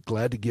we'd be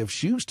glad to give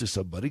shoes to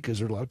somebody, because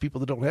there are a lot of people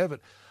that don't have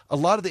it. A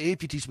lot of the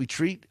amputees we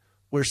treat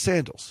wear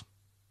sandals.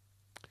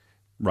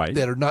 Right.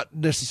 That are not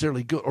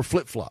necessarily good, or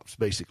flip-flops,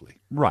 basically.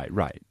 Right.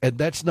 And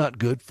that's not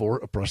good for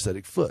a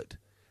prosthetic foot.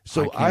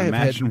 So I can't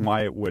imagine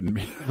why it wouldn't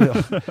be.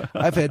 Well,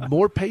 I've had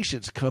more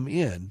patients come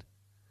in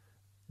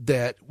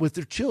that with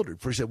their children.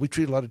 For example, we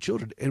treat a lot of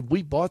children, and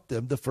we bought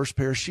them the first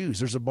pair of shoes.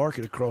 There's a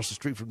market across the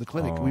street from the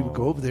clinic. We would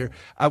go over there.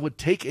 I would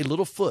take a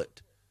little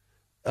foot,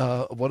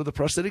 one of the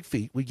prosthetic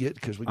feet we get,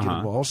 because we get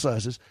them all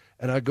sizes,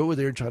 and I go over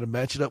there and try to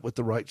match it up with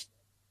the right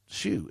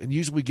shoe. And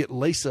usually we get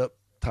lace-up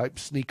type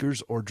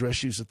sneakers or dress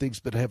shoes and things,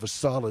 but have a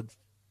solid,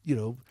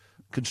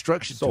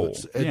 construction sole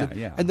to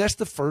it. And that's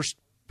the first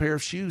pair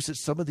of shoes that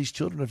some of these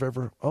children have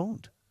ever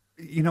owned.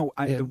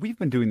 We've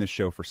been doing this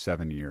show for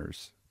 7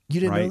 years.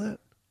 You didn't know that?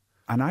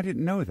 And I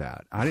didn't know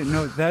that. I didn't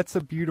know. That's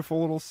a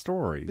beautiful little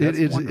story.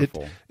 That's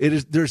wonderful. It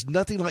is. There's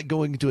nothing like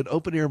going into an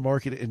open air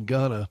market in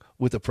Ghana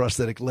with a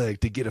prosthetic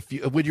leg to get a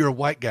few. When you're a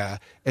white guy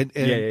and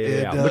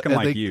looking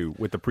like you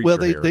with the preacher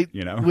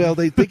hair. Well,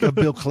 they think I'm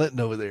Bill Clinton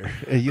over there,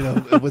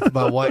 with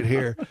my white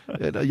hair,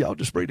 and y'all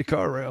just bring the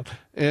car around,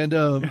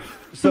 and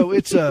so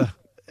it's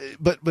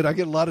But I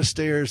get a lot of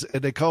stares,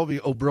 and they call me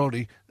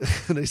O'Brony,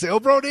 and they say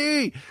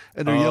O'Brony,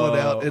 and they're yelling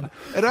out, and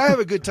I have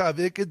a good time.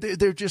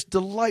 They're just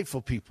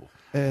delightful people.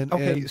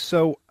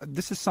 So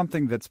this is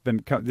something that's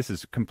been. This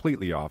is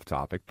completely off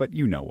topic, but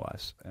you know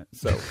us,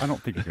 so I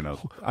don't think you're gonna.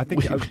 I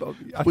think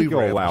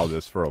you'll allow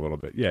this for a little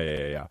bit.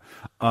 Yeah.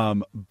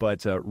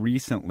 But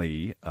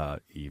recently,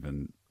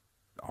 even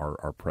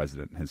our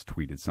president has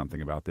tweeted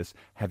something about this.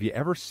 Have you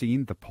ever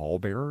seen the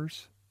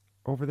pallbearers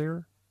over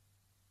there?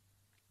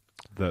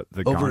 The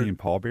Ghanaian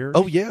pallbearers?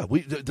 Oh yeah,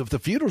 the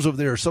funerals over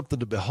there are something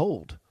to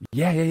behold.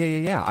 Yeah.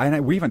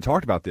 And we haven't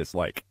talked about this.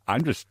 Like,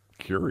 I'm just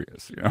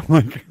curious.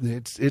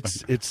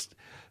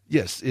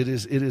 Yes, it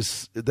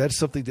is. That's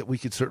something that we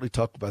could certainly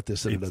talk about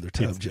this at another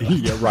time, John.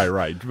 Yeah,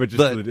 right. But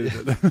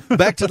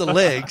back to the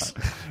legs.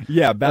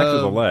 Yeah, back to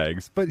the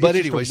legs. But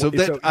anyway,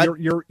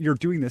 you're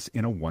doing this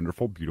in a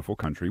wonderful, beautiful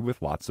country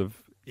with lots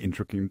of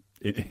interesting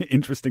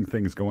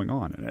things going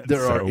on in it.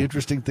 There are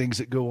interesting things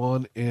that go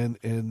on,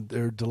 and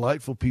they're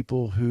delightful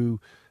people who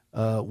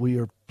we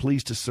are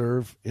pleased to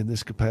serve in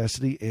this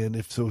capacity. And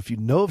if you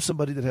know of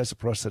somebody that has a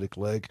prosthetic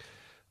leg,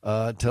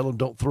 tell them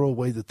don't throw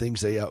away the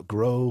things they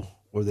outgrow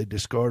or they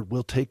discard.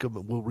 We'll take them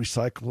and we'll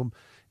recycle them.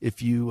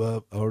 If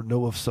you or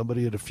know of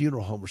somebody at a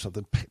funeral home or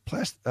something,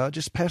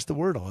 just pass the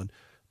word on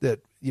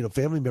that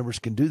family members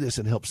can do this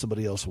and help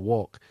somebody else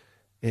walk.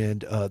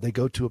 And they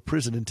go to a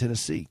prison in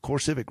Tennessee.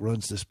 CoreCivic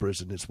runs this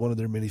prison. It's one of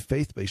their many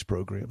faith-based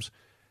programs.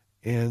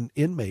 And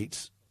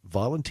inmates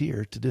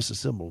volunteer to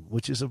disassemble,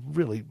 which is a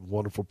really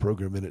wonderful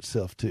program in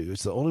itself, too.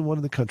 It's the only one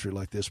in the country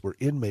like this where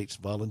inmates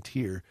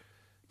volunteer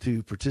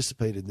to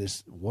participate in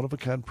this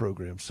one-of-a-kind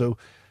program. So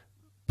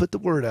put the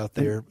word out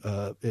there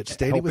at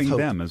Standing with Hope.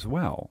 Helping them as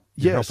well.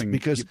 Yes,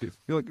 because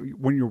like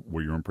when you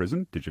were in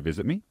prison, did you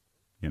visit me?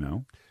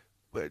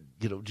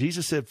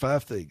 Jesus said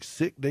 5 things: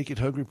 sick, naked,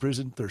 hungry,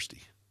 prison, thirsty.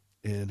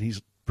 And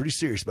he's pretty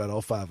serious about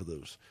all 5 of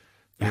those.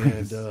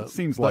 And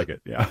seems like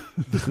it, yeah.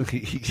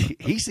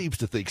 he seems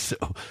to think so.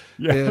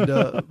 Yeah.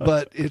 And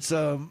but it's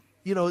the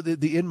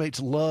inmates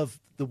love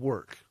the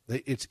work.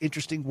 It's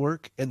interesting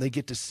work, and they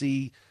get to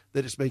see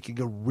that it's making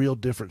a real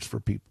difference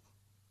for people.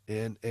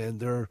 And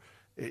and a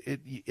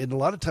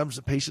lot of times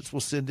the patients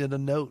will send in a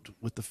note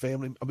with the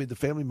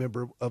family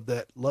member of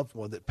that loved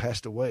one that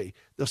passed away.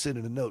 They'll send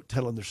in a note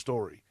telling their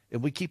story.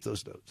 And we keep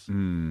those notes.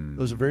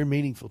 Those are very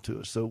meaningful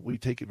to us. So we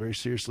take it very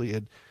seriously.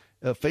 And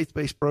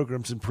faith-based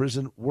programs in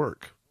prison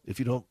work. If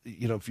you don't,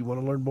 if you want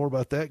to learn more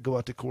about that, go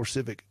out to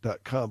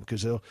CoreCivic.com,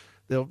 because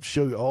they'll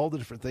show you all the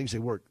different things they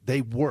work.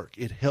 They work.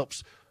 It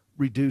helps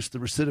reduce the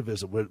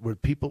recidivism where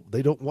people,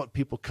 they don't want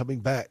people coming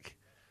back.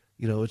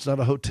 It's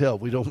not a hotel.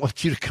 We don't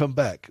want you to come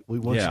back. We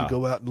want you to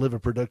go out and live a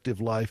productive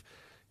life,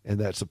 and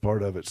that's a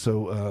part of it.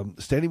 So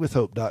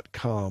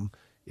standingwithhope.com.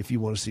 If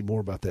you want to see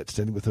more about that,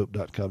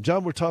 standingwithhope.com.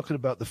 John, we're talking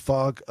about the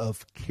fog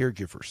of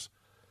caregivers.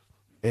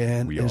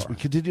 And as we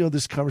continue on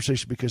this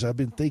conversation, because I've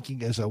been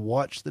thinking as I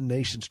watch the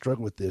nation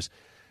struggle with this,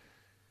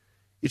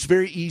 it's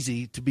very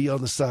easy to be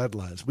on the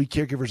sidelines. We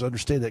caregivers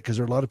understand that, because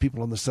there are a lot of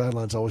people on the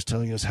sidelines always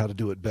telling us how to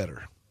do it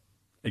better.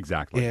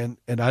 Exactly. And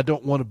I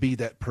don't want to be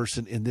that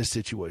person in this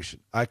situation.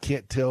 I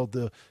can't tell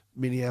the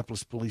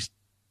Minneapolis police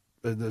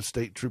and the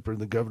state trooper and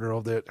the governor,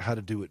 all that, how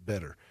to do it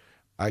better.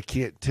 I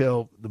can't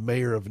tell the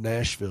mayor of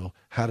Nashville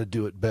how to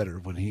do it better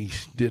when he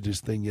did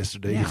his thing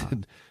yesterday,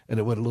 and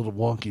it went a little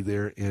wonky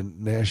there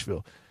in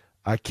Nashville.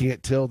 I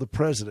can't tell the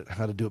president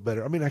how to do it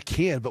better. I mean, I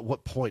can, but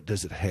what point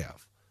does it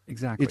have?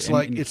 Exactly.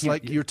 It's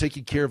like you're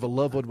taking care of a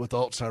loved one with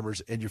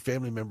Alzheimer's, and your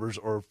family members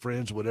or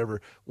friends, whatever,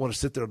 want to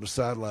sit there on the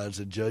sidelines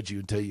and judge you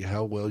and tell you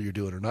how well you're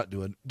doing or not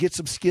doing. Get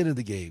some skin in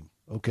the game,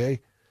 okay?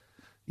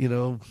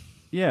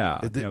 Yeah.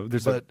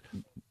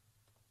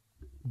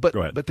 But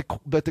Go ahead.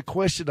 but the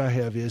question I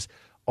have is,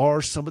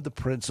 are some of the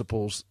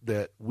principles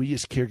that we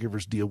as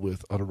caregivers deal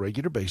with on a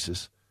regular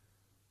basis,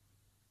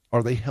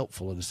 are they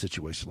helpful in a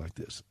situation like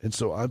this? And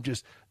so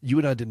you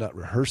and I did not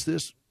rehearse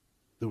this.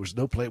 There was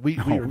no plan. We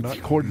are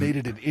not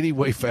coordinated in any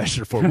way,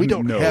 fashion, or form. We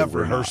don't have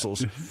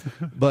rehearsals.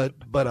 but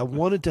I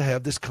wanted to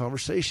have this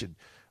conversation.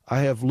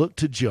 I have looked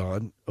to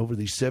John over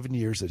these 7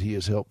 years that he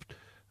has helped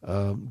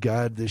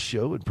guide this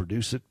show and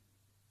produce it.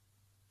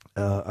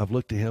 I've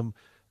looked to him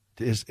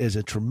as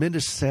a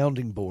tremendous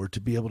sounding board to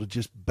be able to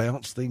just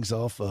bounce things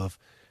off of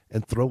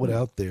and throw it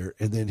out there.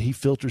 And then he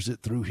filters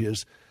it through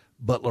his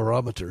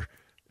butlerometer.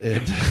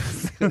 And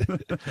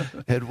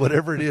and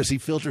whatever it is, he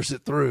filters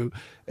it through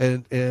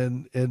and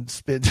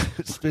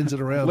spins it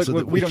around. Look, so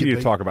that we don't need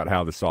to talk about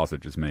how the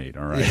sausage is made.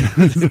 All right,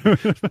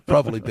 yeah,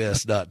 probably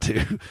best not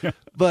to.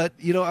 But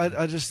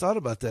I just thought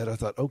about that. I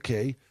thought,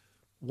 okay,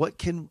 what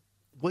can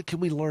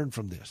we learn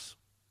from this?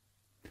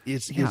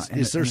 Is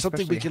there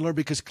something we can learn?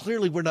 Because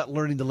clearly we're not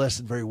learning the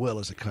lesson very well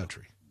as a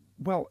country.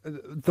 Well,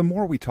 the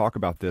more we talk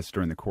about this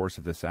during the course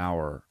of this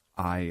hour,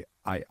 I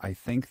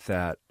think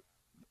that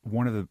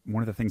one of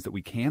the things that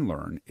we can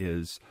learn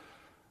is,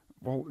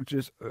 well,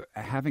 just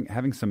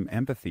having some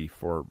empathy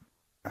for,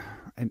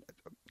 and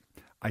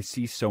I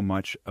see so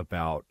much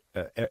about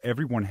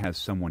everyone has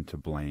someone to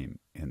blame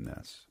in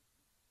this,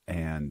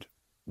 and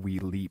we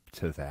leap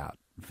to that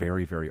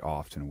very, very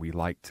often. We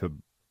like to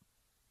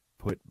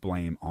put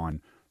blame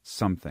on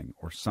something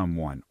or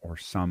someone or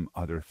some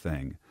other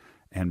thing,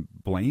 and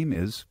blame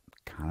is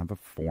kind of a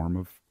form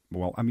of,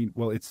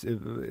 it's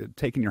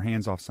taking your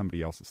hands off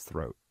somebody else's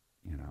throat.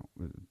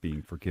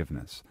 Being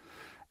forgiveness.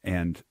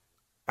 And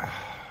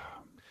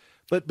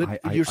but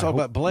you're talking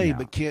about blame,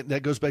 but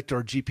that goes back to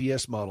our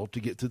GPS model to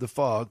get through the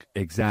fog.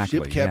 Exactly.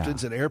 Ship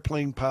captains and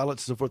airplane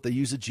pilots and so forth, they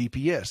use a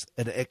GPS,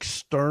 an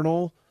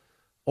external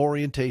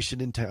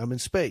orientation in time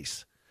and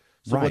space.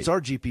 So what's our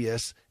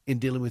GPS in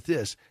dealing with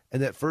this?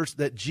 And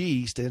that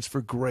G stands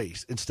for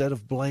grace. Instead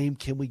of blame,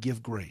 can we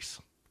give grace?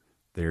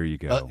 There you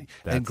go.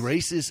 And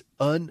grace is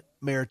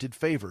unmerited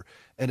favor.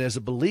 And as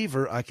a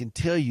believer, I can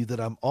tell you that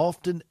I'm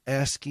often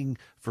asking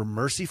for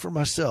mercy for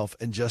myself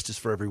and justice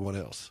for everyone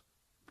else.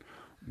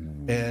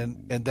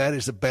 And that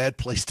is a bad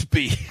place to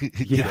be.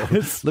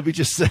 Yes. Let me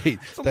just say,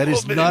 that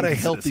is not a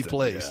healthy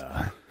place.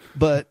 Yeah.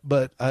 But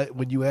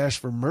when you ask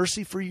for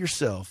mercy for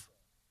yourself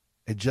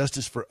and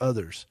justice for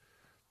others,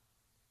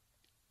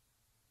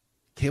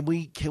 can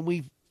we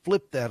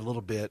flip that a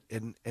little bit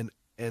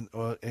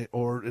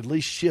or at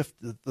least shift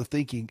the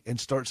thinking and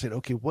start saying,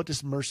 okay, what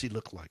does mercy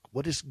look like?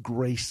 What does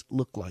grace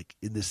look like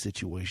in this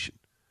situation?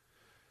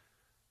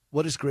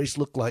 What does grace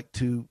look like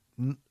to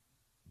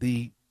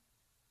the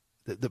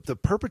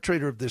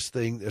perpetrator of this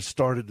thing that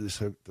started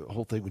the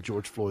whole thing with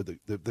George Floyd,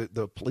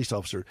 the police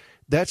officer?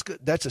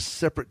 That's a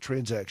separate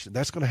transaction.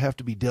 That's going to have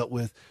to be dealt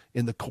with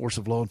in the course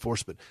of law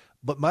enforcement.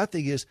 But my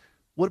thing is,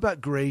 what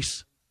about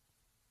grace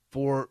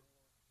for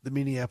the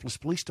Minneapolis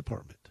Police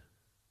Department?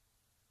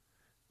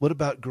 What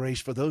about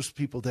grace for those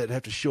people that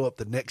have to show up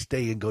the next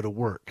day and go to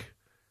work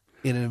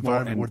in an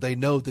environment where they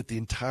know that the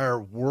entire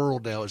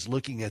world now is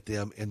looking at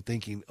them and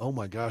thinking, oh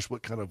my gosh,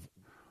 what kind of,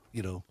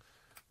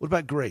 what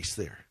about grace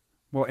there?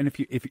 Well, and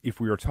if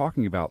we are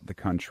talking about the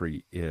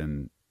country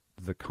in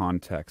the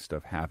context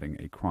of having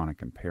a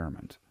chronic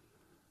impairment,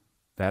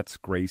 that's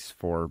grace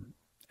for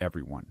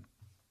everyone.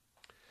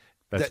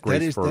 That's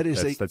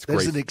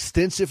an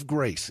extensive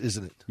grace,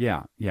 isn't it?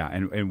 Yeah,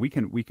 and we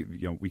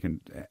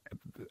can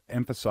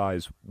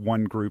emphasize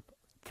one group,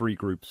 3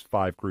 groups,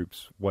 5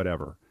 groups,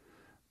 whatever,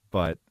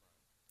 but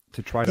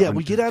to try to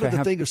we get out of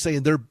the thing of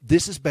saying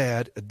this is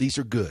bad, these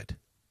are good.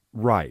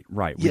 Right.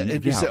 Yeah,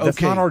 that's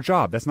not our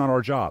job. That's not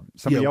our job.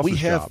 Somebody else's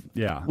job.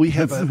 Yeah, we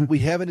have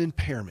an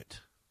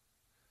impairment.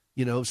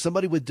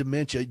 Somebody with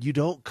dementia, you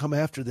don't come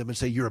after them and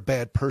say you're a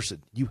bad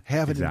person. You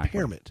have an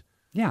impairment.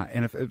 Yeah,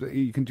 and if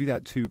you can do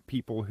that to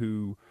people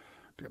who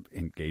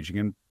engaging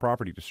in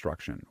property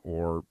destruction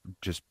or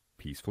just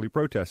peacefully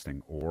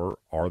protesting or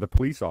are the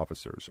police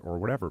officers or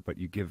whatever, but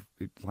you give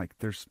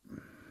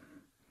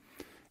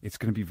it's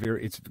going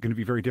to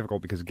be very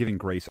difficult because giving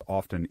grace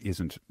often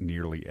isn't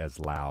nearly as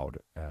loud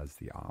as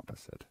the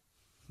opposite.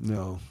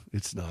 No,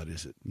 it's not,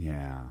 is it?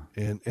 Yeah.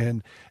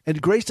 And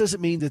grace doesn't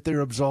mean that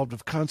they're absolved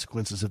of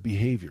consequences of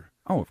behavior.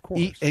 Oh, of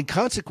course. And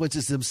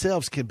consequences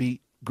themselves can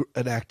be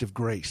an act of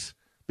grace,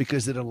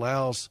 because it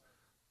allows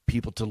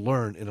people to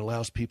learn. It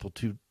allows people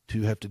to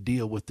have to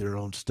deal with their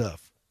own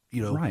stuff.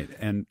 Right.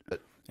 And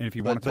if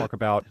you want to talk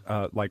about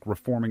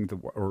reforming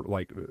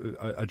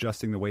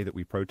adjusting the way that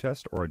we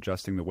protest, or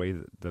adjusting the way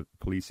that the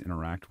police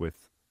interact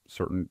with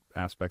certain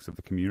aspects of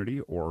the community,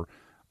 or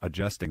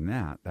adjusting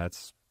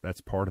that's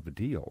part of the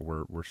deal.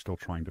 We're still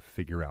trying to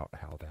figure out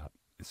how that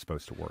is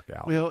supposed to work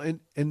out. Well, and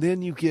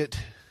then you get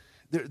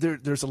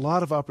there's a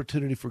lot of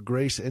opportunity for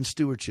grace and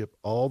stewardship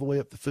all the way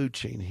up the food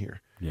chain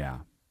here. Yeah.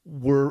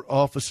 Were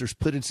officers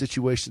put in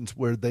situations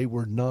where they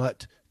were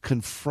not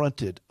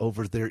confronted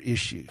over their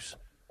issues,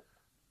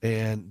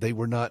 and they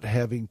were not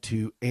having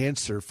to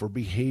answer for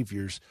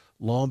behaviors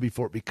long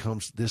before it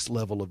becomes this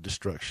level of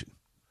destruction.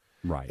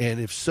 Right. And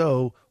if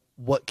so,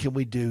 what can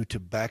we do to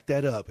back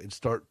that up and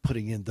start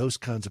putting in those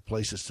kinds of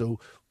places so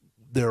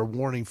there are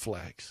warning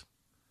flags?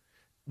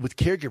 With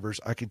caregivers,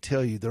 I can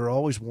tell you there are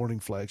always warning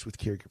flags with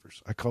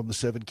caregivers. I call them the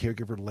 7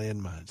 caregiver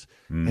landmines.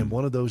 And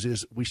one of those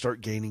is we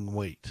start gaining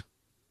weight.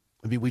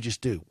 I mean, we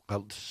just do.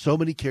 So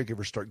many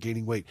caregivers start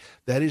gaining weight.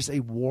 That is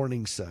a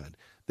warning sign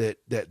that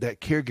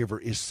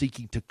caregiver is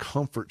seeking to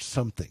comfort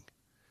something.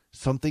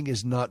 Something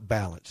is not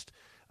balanced.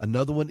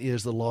 Another one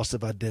is the loss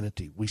of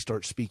identity. We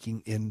start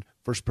speaking in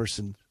first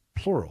person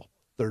plural,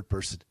 third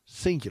person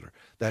singular.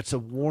 That's a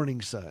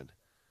warning sign.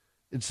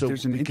 And so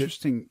there's an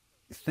interesting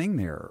thing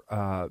there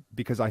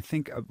because I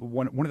think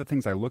one of the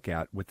things I look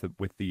at with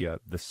the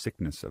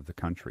sickness of the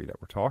country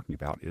that we're talking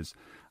about is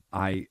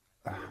I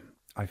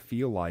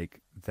feel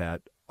like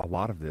that a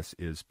lot of this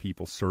is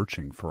people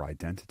searching for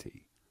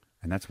identity.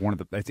 And that's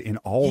that's in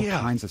all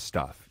kinds of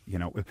stuff, you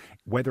know,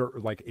 whether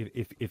like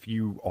if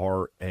you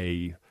are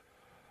it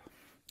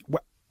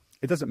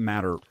doesn't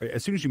matter.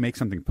 As soon as you make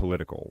something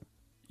political,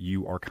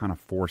 you are kind of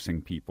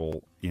forcing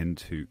people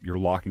you're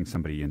locking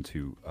somebody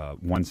into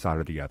one side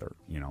or the other.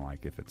 You know,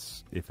 like if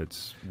it's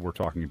we're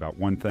talking about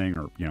one thing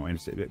or, you know, and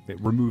it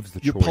removes the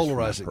choice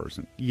polarizing. from that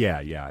person.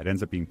 Yeah. It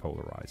ends up being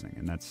polarizing.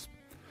 And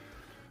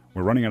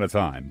we're running out of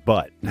time,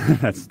 but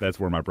that's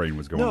where my brain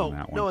was going on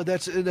that one. No,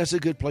 that's a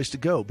good place to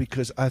go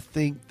because I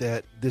think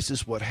that this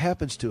is what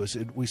happens to us.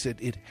 We said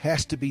it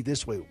has to be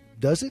this way.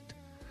 Does it?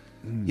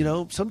 You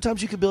know,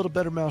 sometimes you can build a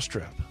better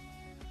mousetrap.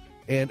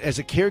 And as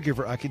a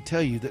caregiver, I can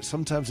tell you that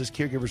sometimes as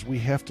caregivers, we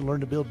have to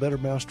learn to build better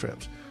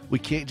mousetraps. We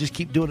can't just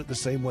keep doing it the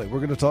same way. We're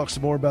going to talk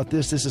some more about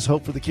this. This is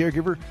Hope for the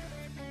Caregiver.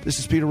 This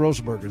is Peter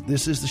Rosenberger.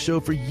 This is the show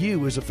for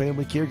you as a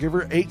family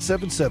caregiver.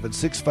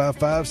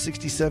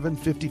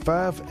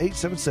 877-655-6755.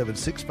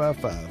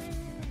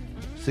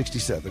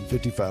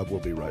 877-655-6755. We'll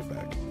be right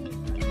back.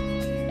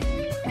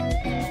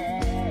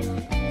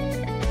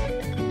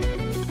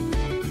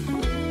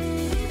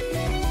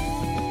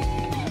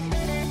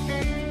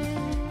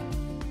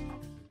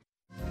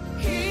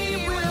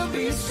 He will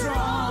be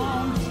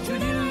strong to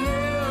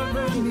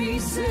deliver me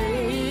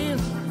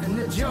safe, and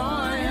the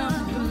joy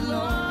of the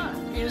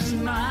Lord is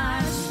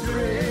my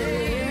strength.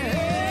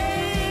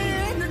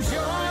 The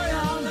joy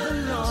of the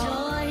Lord,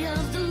 joy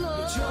of the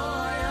Lord,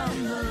 joy of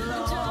the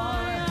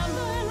Lord,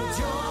 the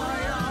joy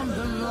of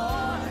the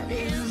Lord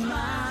is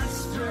my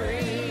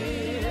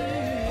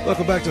strength.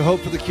 Welcome back to Hope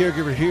for the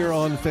Caregiver here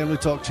on Family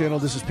Talk Channel.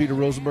 This is Peter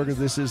Rosenberger.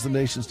 This is the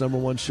nation's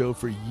 #1 show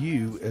for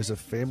you as a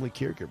family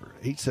caregiver.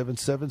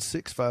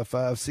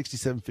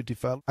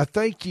 877-655-6755. I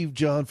thank you,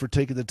 John, for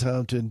taking the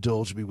time to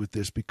indulge me with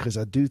this because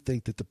I do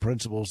think that the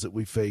principles that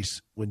we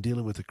face when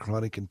dealing with a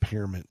chronic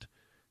impairment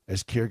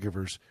as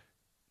caregivers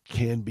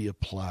can be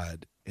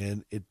applied.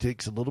 And it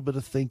takes a little bit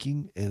of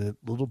thinking and a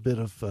little bit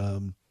of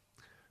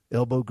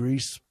elbow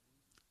grease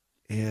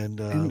and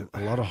a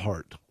lot of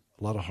heart.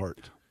 A lot of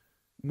heart.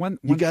 One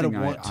You got to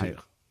thing want to.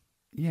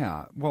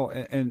 Yeah, well,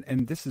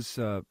 and this is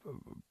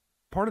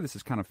part of this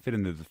is kind of fit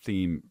into the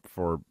theme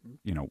for,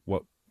 you know,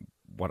 what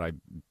I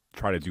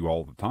try to do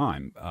all the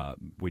time,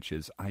 which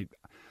is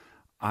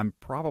I'm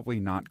probably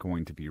not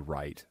going to be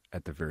right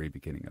at the very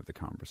beginning of the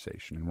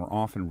conversation, and we're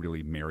often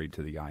really married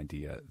to the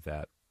idea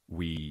that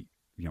we,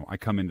 you know, I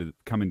come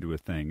into a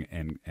thing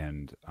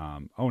and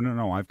oh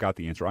no, I've got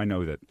the answer. I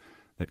know that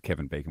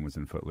Kevin Bacon was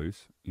in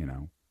Footloose, you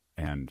know.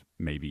 And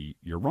maybe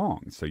you're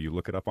wrong, so you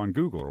look it up on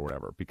Google or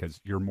whatever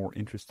because you're more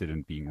interested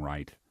in being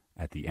right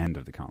at the end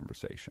of the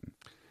conversation.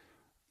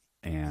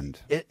 And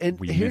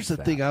here's the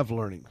thing I've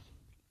learned.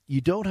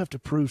 You don't have to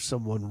prove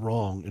someone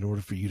wrong in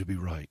order for you to be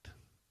right.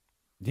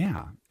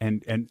 Yeah,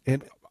 and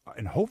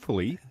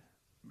hopefully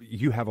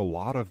you have a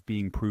lot of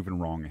being proven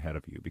wrong ahead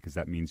of you because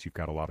that means you've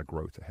got a lot of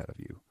growth ahead of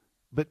you.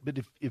 But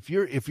if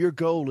your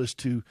goal is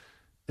to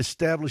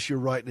establish your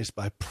rightness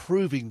by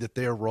proving that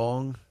they're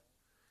wrong,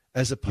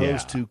 as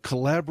opposed to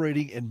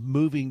collaborating and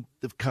moving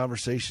the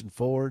conversation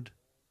forward,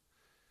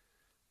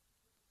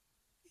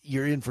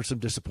 you're in for some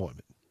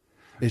disappointment.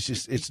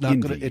 It's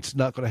not going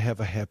to have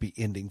a happy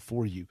ending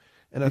for you.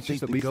 And it's I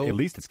think at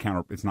least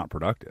it's not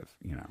productive,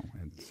 you know.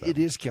 And so. It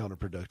is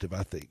counterproductive,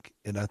 I think,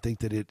 and I think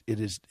that it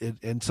is,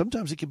 and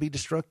sometimes it can be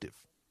destructive,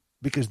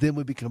 because then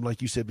we become,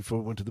 like you said before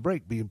we went to the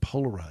break, being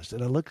polarized.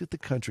 And I look at the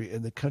country,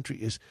 and the country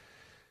is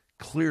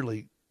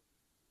clearly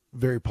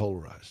very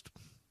polarized.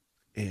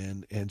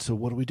 And so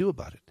what do we do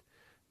about it?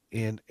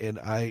 And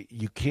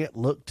you can't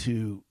look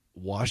to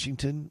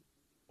Washington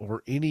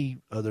or any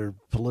other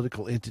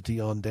political entity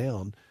on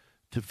down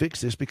to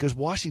fix this because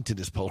Washington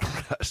is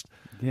polarized.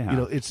 Yeah. You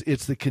know,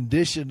 it's the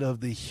condition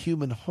of the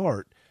human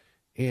heart.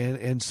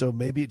 And so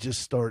maybe it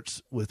just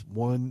starts with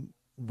one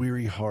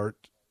weary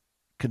heart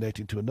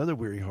connecting to another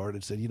weary heart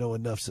and saying, you know,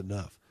 enough's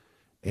enough.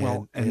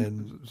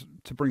 And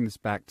to bring this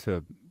back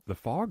to the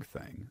fog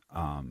thing,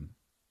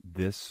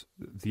 the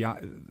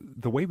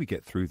way we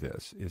get through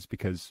this is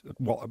because,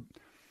 well,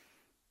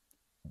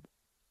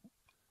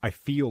 I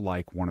feel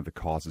like one of the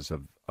causes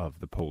of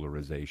the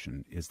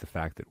polarization is the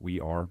fact that we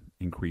are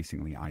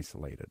increasingly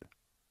isolated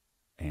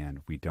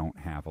and we don't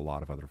have a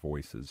lot of other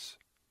voices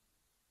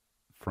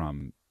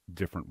from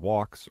different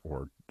walks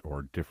or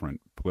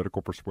different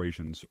political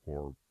persuasions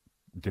or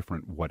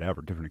different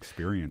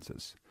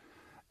experiences.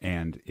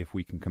 And if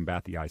we can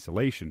combat the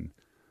isolation,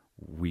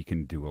 we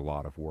can do a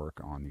lot of work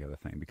on the other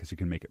thing, because you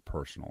can make it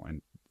personal.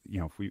 And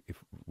if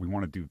we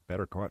want to do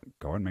better, go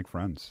out and make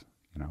friends.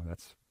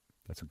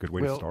 That's a good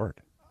way to start.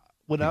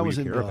 When I was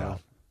in Ghana,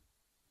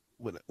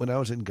 when I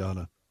was in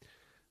Ghana,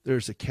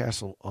 there's a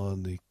castle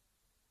on the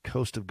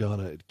coast of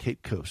Ghana at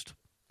Cape Coast.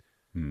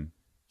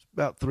 It's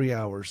about 3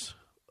 hours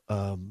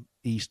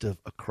east of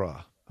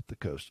Accra, up the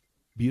coast.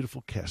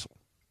 Beautiful castle.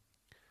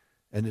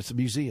 And it's a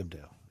museum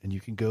now. And you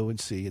can go and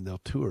see, and they'll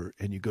tour.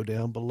 And you go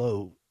down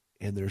below,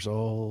 and there's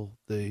all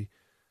the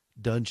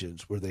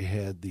dungeons where they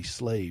had the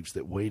slaves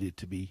that waited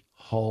to be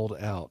hauled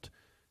out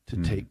to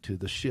take to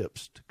the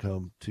ships to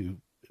come to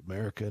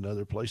America and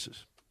other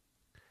places.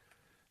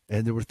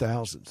 And there were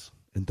thousands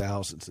and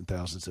thousands and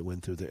thousands that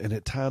went through there. And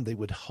at times they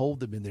would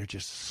hold them in there,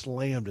 just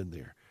slammed in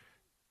there.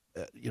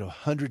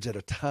 Hundreds at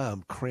a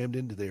time crammed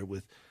into there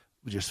with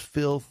just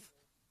filth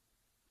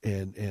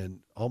and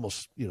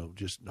almost,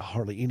 just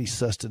hardly any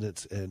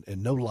sustenance and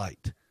no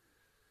light.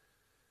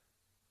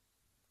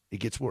 It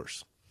gets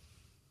worse.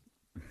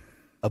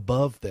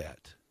 Above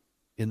that,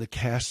 in the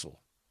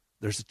castle,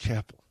 there's a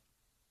chapel.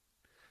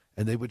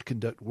 And they would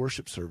conduct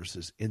worship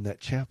services in that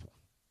chapel.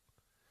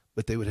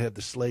 But they would have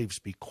the slaves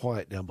be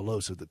quiet down below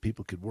so that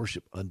people could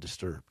worship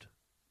undisturbed.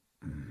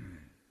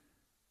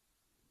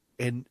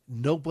 And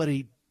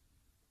nobody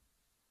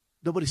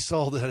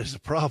saw that as a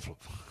problem.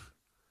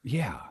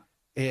 Yeah.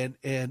 And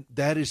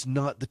that is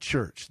not the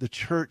church. The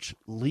church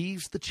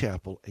leaves the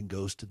chapel and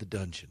goes to the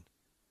dungeon.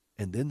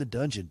 And then the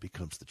dungeon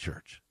becomes the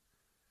church.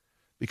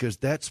 Because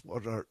that's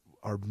what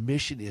our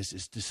mission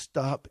is to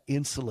stop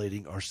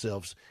insulating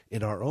ourselves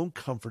in our own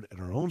comfort and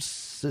our own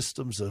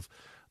systems of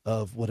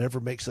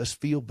whatever makes us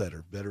feel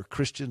better. Better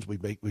Christians, we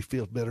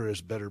feel better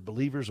as better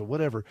believers, or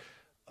whatever.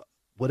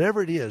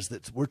 Whatever it is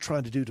that we're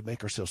trying to do to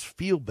make ourselves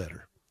feel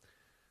better,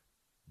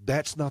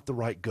 that's not the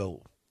right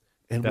goal.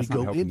 And that's we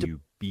go not helping into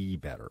you be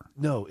better.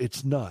 No,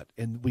 it's not.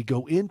 And we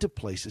go into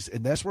places,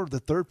 and that's where the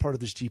third part of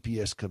this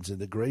GPS comes in: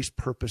 the grace,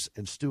 purpose,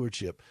 and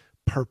stewardship.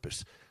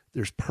 Purpose.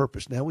 There's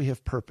purpose. Now we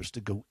have purpose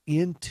to go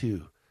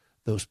into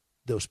those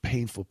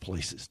painful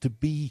places, to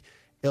be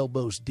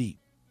elbows deep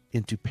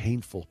into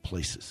painful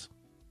places.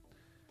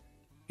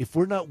 If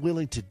we're not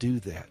willing to do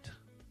that,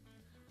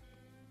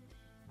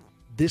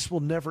 this will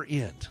never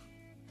end.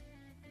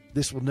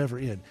 This will never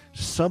end.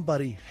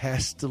 Somebody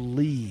has to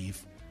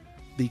leave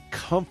the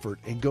comfort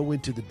and go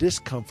into the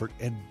discomfort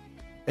and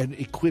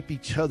equip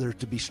each other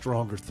to be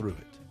stronger through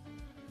it.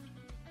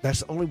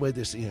 That's the only way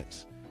this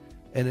ends.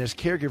 And as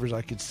caregivers,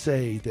 I could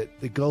say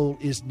that the goal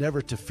is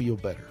never to feel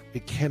better.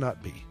 It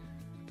cannot be.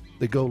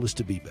 The goal is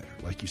to be better,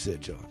 like you said,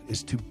 John,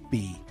 is to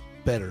be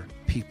better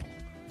people.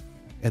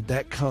 And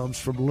that comes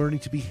from learning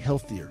to be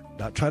healthier,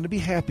 not trying to be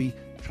happy,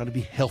 trying to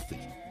be healthy.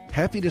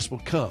 Happiness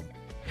will come.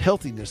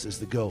 Healthiness is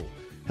the goal.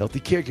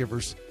 Healthy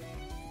caregivers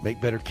make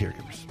better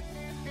caregivers.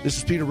 This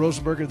is Peter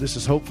Rosenberger. This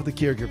is Hope for the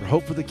Caregiver.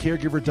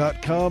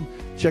 HopeForTheCaregiver.com.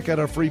 Check out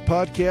our free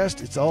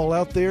podcast. It's all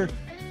out there.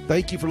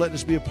 Thank you for letting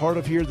us be a part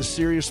of here, the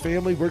Sirius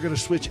family. We're going to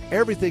switch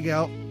everything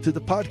out to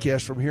the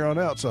podcast from here on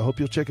out, so I hope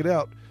you'll check it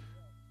out.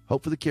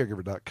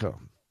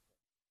 HopeForTheCaregiver.com.